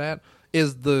through that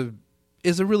is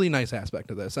a really nice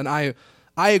aspect of this. And I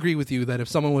agree with you that if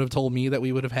someone would have told me that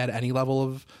we would have had any level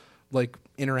of like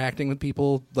interacting with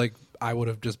people, like I would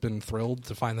have just been thrilled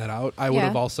to find that out. I would Yeah.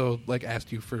 have also like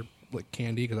asked you for like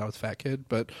candy because I was a fat kid,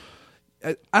 but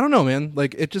I don't know, man.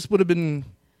 Like it just would have been.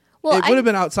 Well, It would have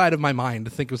been outside of my mind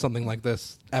to think of something like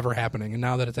this ever happening, and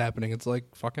now that it's happening, it's like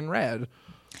fucking rad.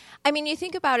 I mean, you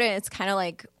think about it, it's kind of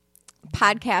like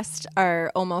podcasts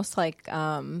are almost like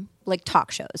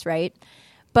talk shows, right?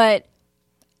 But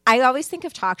I always think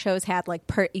of talk shows had like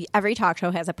every talk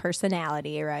show has a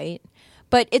personality, right?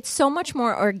 But it's so much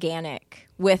more organic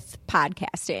with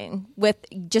podcasting, with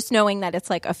just knowing that it's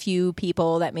like a few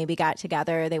people that maybe got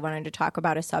together, they wanted to talk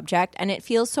about a subject, and it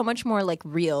feels so much more like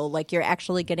real, like you're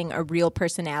actually getting a real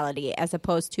personality as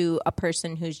opposed to a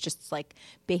person who's just like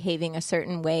behaving a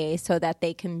certain way so that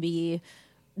they can be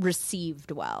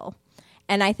received well.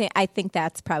 And I think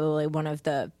that's probably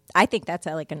I think that's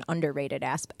like an underrated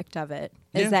aspect of it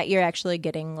is Yeah. that you're actually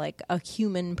getting like a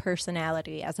human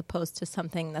personality as opposed to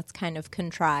something that's kind of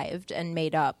contrived and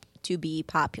made up to be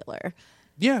popular.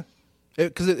 Yeah,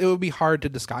 because it would be hard to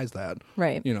disguise that,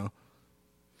 Right.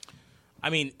 I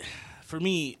mean, for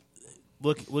me,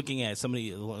 looking at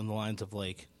somebody in the lines of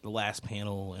like the last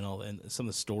panel and all, and some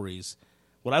of the stories,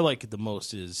 what I like the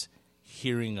most is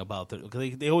hearing about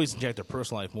because they always inject their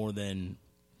personal life more than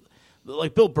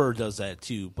like Bill Burr does that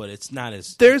too, but it's not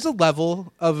as There's a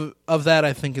level of that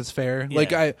I think is fair. Yeah.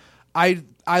 Like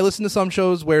I listen to some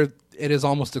shows where it is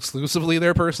almost exclusively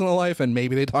their personal life, and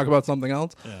maybe they talk about something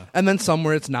else, Yeah. and then some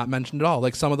where it's not mentioned at all.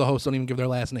 Like some of the hosts don't even give their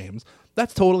last names.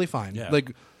 That's totally fine. Yeah.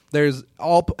 Like there's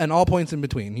all points in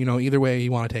between. Either way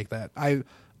you want to take that. I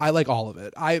like all of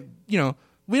it.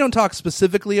 We don't talk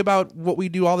specifically about what we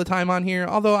do all the time on here,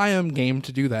 although I am game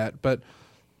to do that, but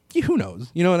who knows?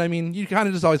 You know what I mean? You kind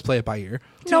of just always play it by ear.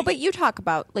 No, but you talk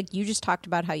about you just talked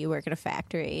about how you work at a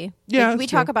factory. Yeah, Like, we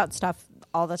that's talk true. about stuff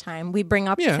all the time. We bring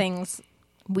up Yeah. things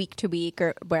week to week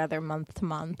or rather month to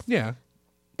month Yeah.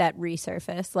 that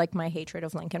resurface, like my hatred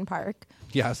of Lincoln Park.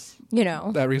 Yes. You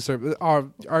know, That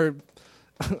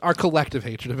our collective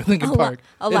hatred of Lincoln a, lo- Park.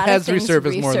 a It lot has of things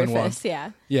resurfaced more than once.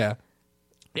 Yeah. Yeah.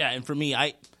 yeah. And for me,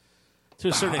 to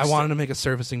a certain I extent, wanted to make a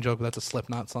surfacing joke, but that's a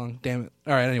Slipknot song. Damn it.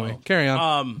 All right, anyway, carry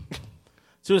on.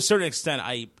 to a certain extent,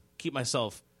 I keep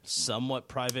myself somewhat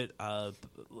private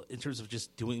in terms of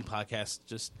just doing podcasts.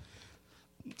 Just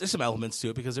there's some elements to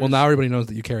it because Well, now everybody knows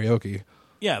that you karaoke.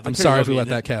 yeah. the I'm sorry if we karaoke- let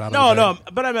that cat out of No, the no,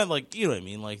 bag. but I meant like you know what I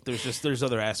mean. Like there's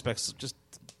other aspects just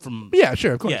from Yeah,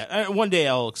 sure, of course. yeah. One day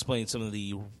I'll explain some of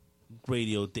the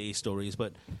radio day stories,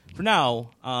 but for now,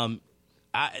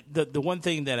 the one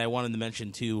thing that I wanted to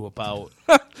mention too about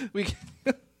We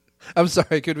I'm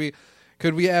sorry, could we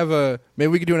have maybe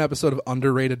we could do an episode of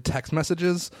underrated text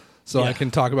messages so I Yeah. can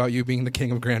talk about you being the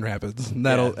king of Grand Rapids. And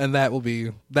that will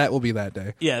be that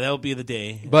day. yeah, that'll be the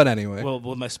day. But anyway. Well,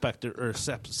 with my specter or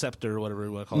scepter or whatever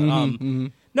you want to call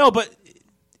it. No, but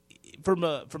from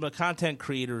a content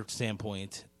creator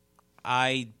standpoint,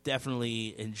 I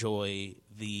definitely enjoy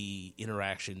the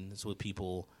interactions with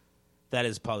people. That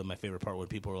is probably my favorite part when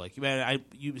people are like, "Man,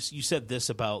 you said this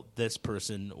about this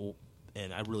person,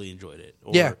 and I really enjoyed it."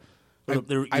 Or, Yeah.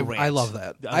 I I love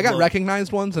that. I got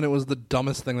recognized once, and it was the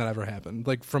dumbest thing that ever happened.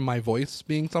 Like, from my voice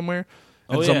being somewhere,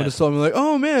 and someone just told me, like,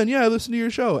 "Oh, man, yeah, I listened to your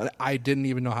show." And I didn't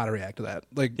even know how to react to that.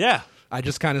 Like, yeah. I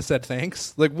just kind of said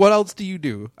thanks. Like, what else do you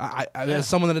do? As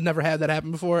someone that had never had that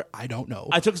happen before, I don't know.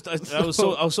 I was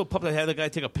so pumped I had the guy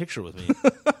take a picture with me.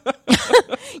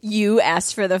 You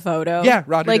asked for the photo. Yeah,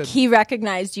 Roger Like did. he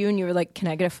recognized you, and you were like, "Can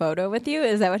I get a photo with you?"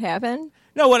 Is that what happened?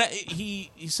 No, when he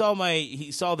saw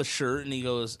the shirt and he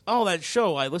goes, "Oh, that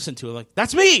show I listened to." I'm like,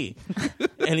 "That's me,"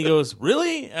 and he goes,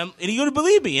 "Really?" And he goes,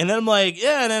 "Believe me?" And then I'm like,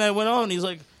 "Yeah." And then I went on, and he's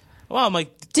like, "Well," I'm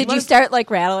like, Did you start like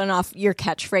rattling off your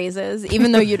catchphrases,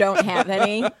 even though you don't have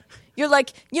any? You're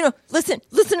like, listen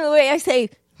to the way I say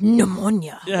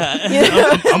pneumonia.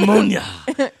 Yeah, ammonia.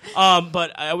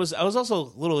 But I was also a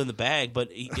little in the bag, but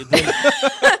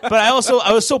I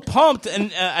was so pumped,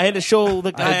 and I had to show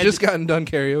the guy. I had just gotten done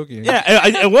karaoke. Yeah,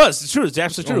 it was. It's true. It's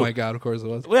absolutely true. Oh my god! Of course it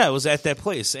was. Yeah, it was at that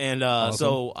place, and Awesome.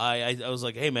 so I was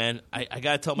like, "Hey, man, I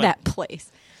gotta tell my That place.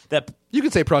 that You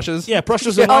could say Prussia's. yeah,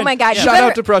 Prussia's Oh and wine. my God! Yeah. you Shout better-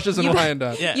 out to Prussia's and you-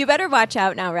 Wyandotte. Yeah. You better watch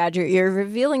out now, Roger. You're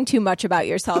revealing too much about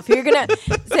yourself. You're gonna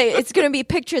say it's gonna be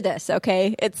picture this,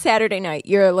 okay? It's Saturday night.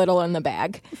 You're a little in the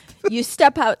bag. You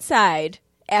step outside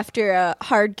after a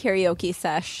hard karaoke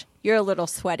sesh. You're a little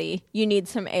sweaty. You need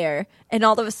some air, and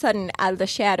all of a sudden, out of the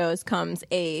shadows comes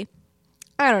a,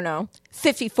 I don't know,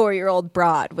 54-year-old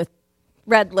broad with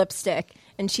red lipstick,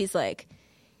 and she's like,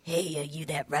 Hey, are you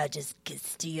that Roger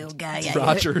Castillo guy?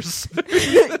 Rogers.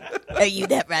 Are you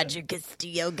that Roger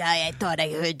Castillo guy? I thought I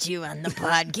heard you on the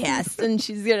podcast. and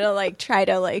she's gonna like try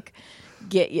to like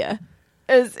get you.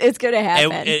 It's gonna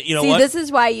happen. And you know See, what? this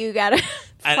is why you gotta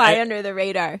fly I- under the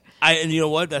radar. And you know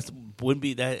what?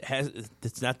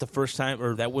 It's not the first time,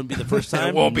 or that wouldn't be the first time.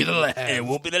 It won't be the last. It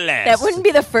won't be the last. That wouldn't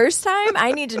be the first time.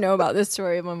 I need to know about this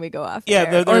story when we go off. Yeah,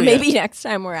 air. there- or yeah. maybe next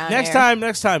time we're on. Next air.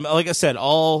 time. Like I said, I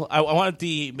wanted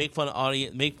the Make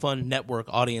Fun Network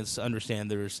audience to understand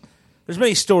there's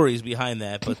many stories behind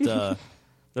that, but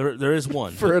there is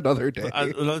one For another day.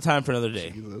 another time for another day.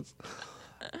 Jesus.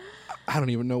 I don't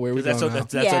even know where we're That's going now.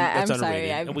 Yeah, that's I'm sorry,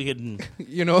 underrated. And we can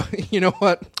You know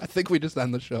what? I think we just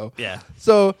end the show. yeah.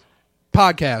 So,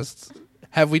 podcasts.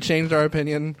 Have we changed our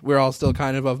opinion? We're all still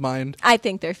kind of mind. I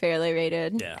think they're fairly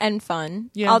rated Yeah. and fun.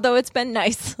 Yeah. Although it's been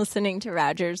nice listening to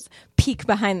Roger's peek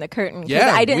behind the curtain. 'cause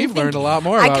Yeah, I didn't we've think- learned a lot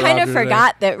more I about kind of Roger today.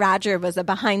 forgot that Roger was a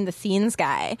behind the scenes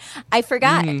guy. I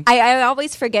forgot. I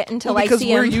always forget until I Because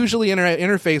see we're him. usually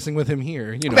interfacing with him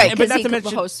here. You know. Right, But because not he to could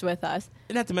mention- host with us.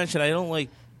 And not to mention, I don't like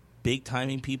big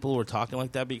timing people or talking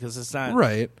like that because it's not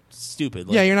Right. stupid.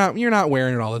 Yeah, you're not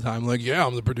wearing it all the time. Like, yeah,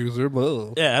 I'm the producer.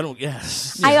 Yeah, I don't.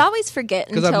 Yes. I always forget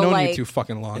Because I've until known like you too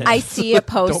fucking long. I see a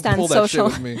post Don't on pull that shit social.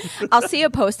 with me. I'll see a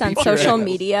post on Beat your social ass.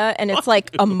 media, and it's like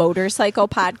a motorcycle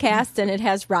podcast, and it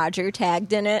has Roger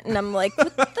tagged in it, and I'm like,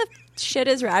 what the shit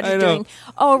is I Roger know. doing?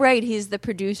 Oh, right, he's the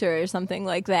producer or something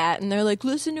like that. And they're like,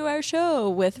 listen to our show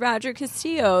with Roger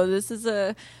Castillo. This is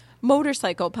a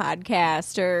motorcycle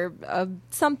podcast or a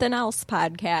something else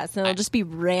podcast, and it'll just be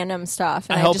random stuff.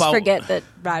 And I I help just out- forget that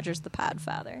Roger's the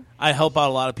podfather. I help out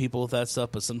a lot of people with that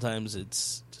stuff, but sometimes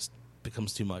it's just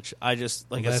becomes too much. I just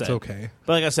like I That's said. okay.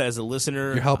 But like I said, as a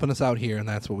listener, You're helping us out here, and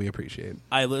that's what we appreciate.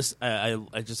 I listen.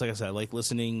 I just like I said, I like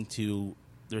listening to.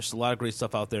 There's a lot of great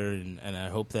stuff out there, and I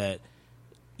hope that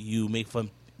you make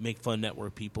fun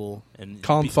network people and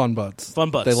Call them fun butts. Fun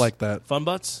butts. They like that. Fun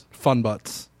butts. Fun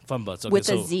butts. Fun butts. Okay, With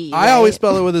so a Z. I right? always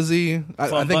spell it with a Z. I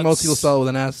Fun think most butts. people spell it with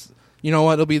an S. You know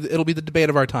what? It'll be the debate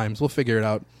of our times. We'll figure it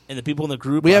out. and the people in the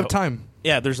group. We I have hope- time.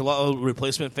 Yeah, there's a lot of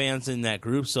replacement fans in that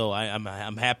group, so I'm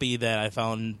happy that I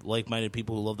found like-minded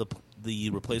people who love the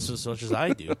replacements as much as I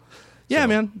do. Yeah, So-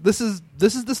 man. This is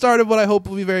the start of what I hope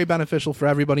will be very beneficial for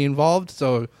everybody involved.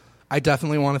 So I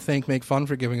definitely want to thank Make Fun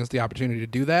for giving us the opportunity to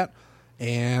do that.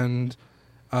 And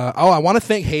I want to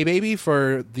thank Hey Baby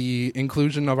for the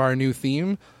inclusion of our new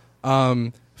theme.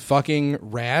 Fucking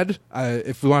rad.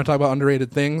 If we want to talk about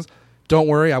underrated things, don't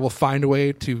worry. I will find a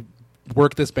way to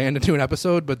work this band into an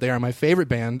episode, but they are my favorite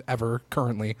band ever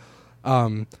currently.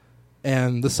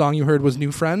 And the song you heard was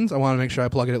New Friends. I want to make sure I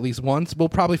plug it at least once. We'll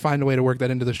probably find a way to work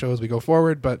that into the show as we go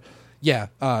forward. But yeah,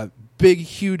 big,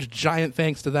 huge, giant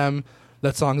thanks to them.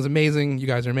 That song is amazing. You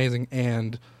guys are amazing.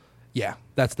 And yeah,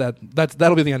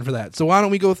 that'll be the end for that. So why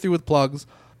don't we go through with plugs?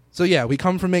 So yeah, we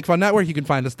come from Make Fun Network. You can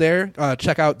find us there.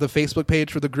 Check out the Facebook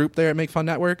page for the group there at Make Fun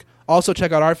Network. Also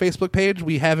check out our Facebook page.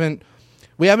 We're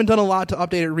We haven't done a lot to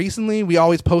update it recently. We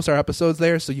always post our episodes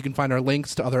there, so you can find our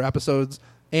links to other episodes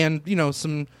and,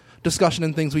 some discussion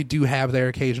and things we do have there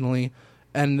occasionally.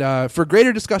 And for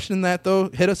greater discussion in that, though,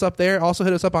 hit us up there. Also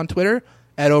hit us up on Twitter,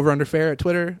 at @overunderfair at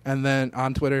Twitter, and then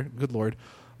on Twitter, good Lord.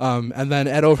 And then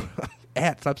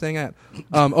stop saying at,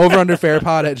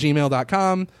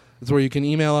 overunderfairpod@gmail.com. It's where you can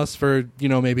email us for,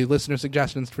 maybe listener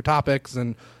suggestions for topics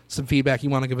and some feedback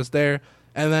you want to give us there.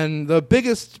 And then the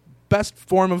best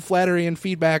form of flattery and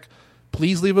feedback,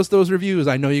 please leave us those reviews.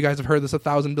 I know you guys have heard this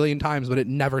 1,000 billion times, but it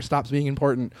never stops being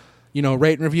important.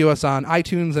 Rate and review us on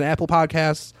iTunes and Apple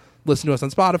Podcasts. Listen to us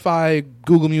on Spotify,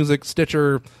 Google Music,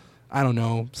 Stitcher, I don't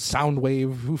know,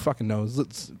 Soundwave, who fucking knows?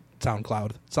 It's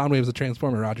SoundCloud. Soundwave's a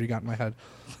transformer, Roger, you got in my head.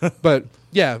 But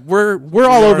yeah, we're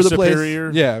all over the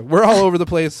superior. place. Yeah, we're all over the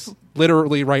place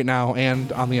literally right now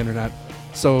and on the internet.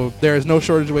 So there is no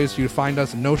shortage of ways for you to find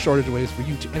us and no shortage of ways for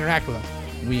you to interact with us.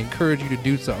 We encourage you to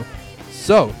do so.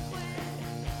 So,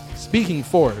 speaking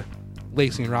for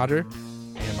Lacey and Roger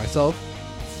and myself,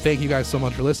 thank you guys so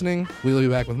much for listening. We'll be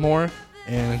back with more.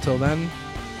 And until then,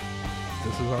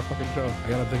 this is our fucking show. I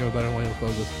gotta think of a better way to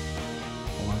close this.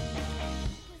 Hold on.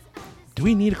 Do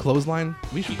we need a clothesline?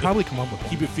 We should probably come up with one.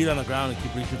 Keep your feet on the ground and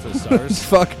keep reaching for the stars.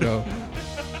 Fuck no.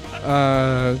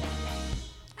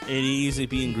 It easy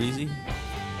being greasy.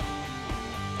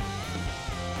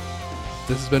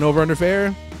 This has been Over Under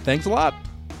Fair. Thanks a lot.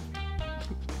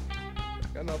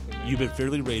 Got nothing, man. You've been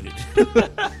fairly rated.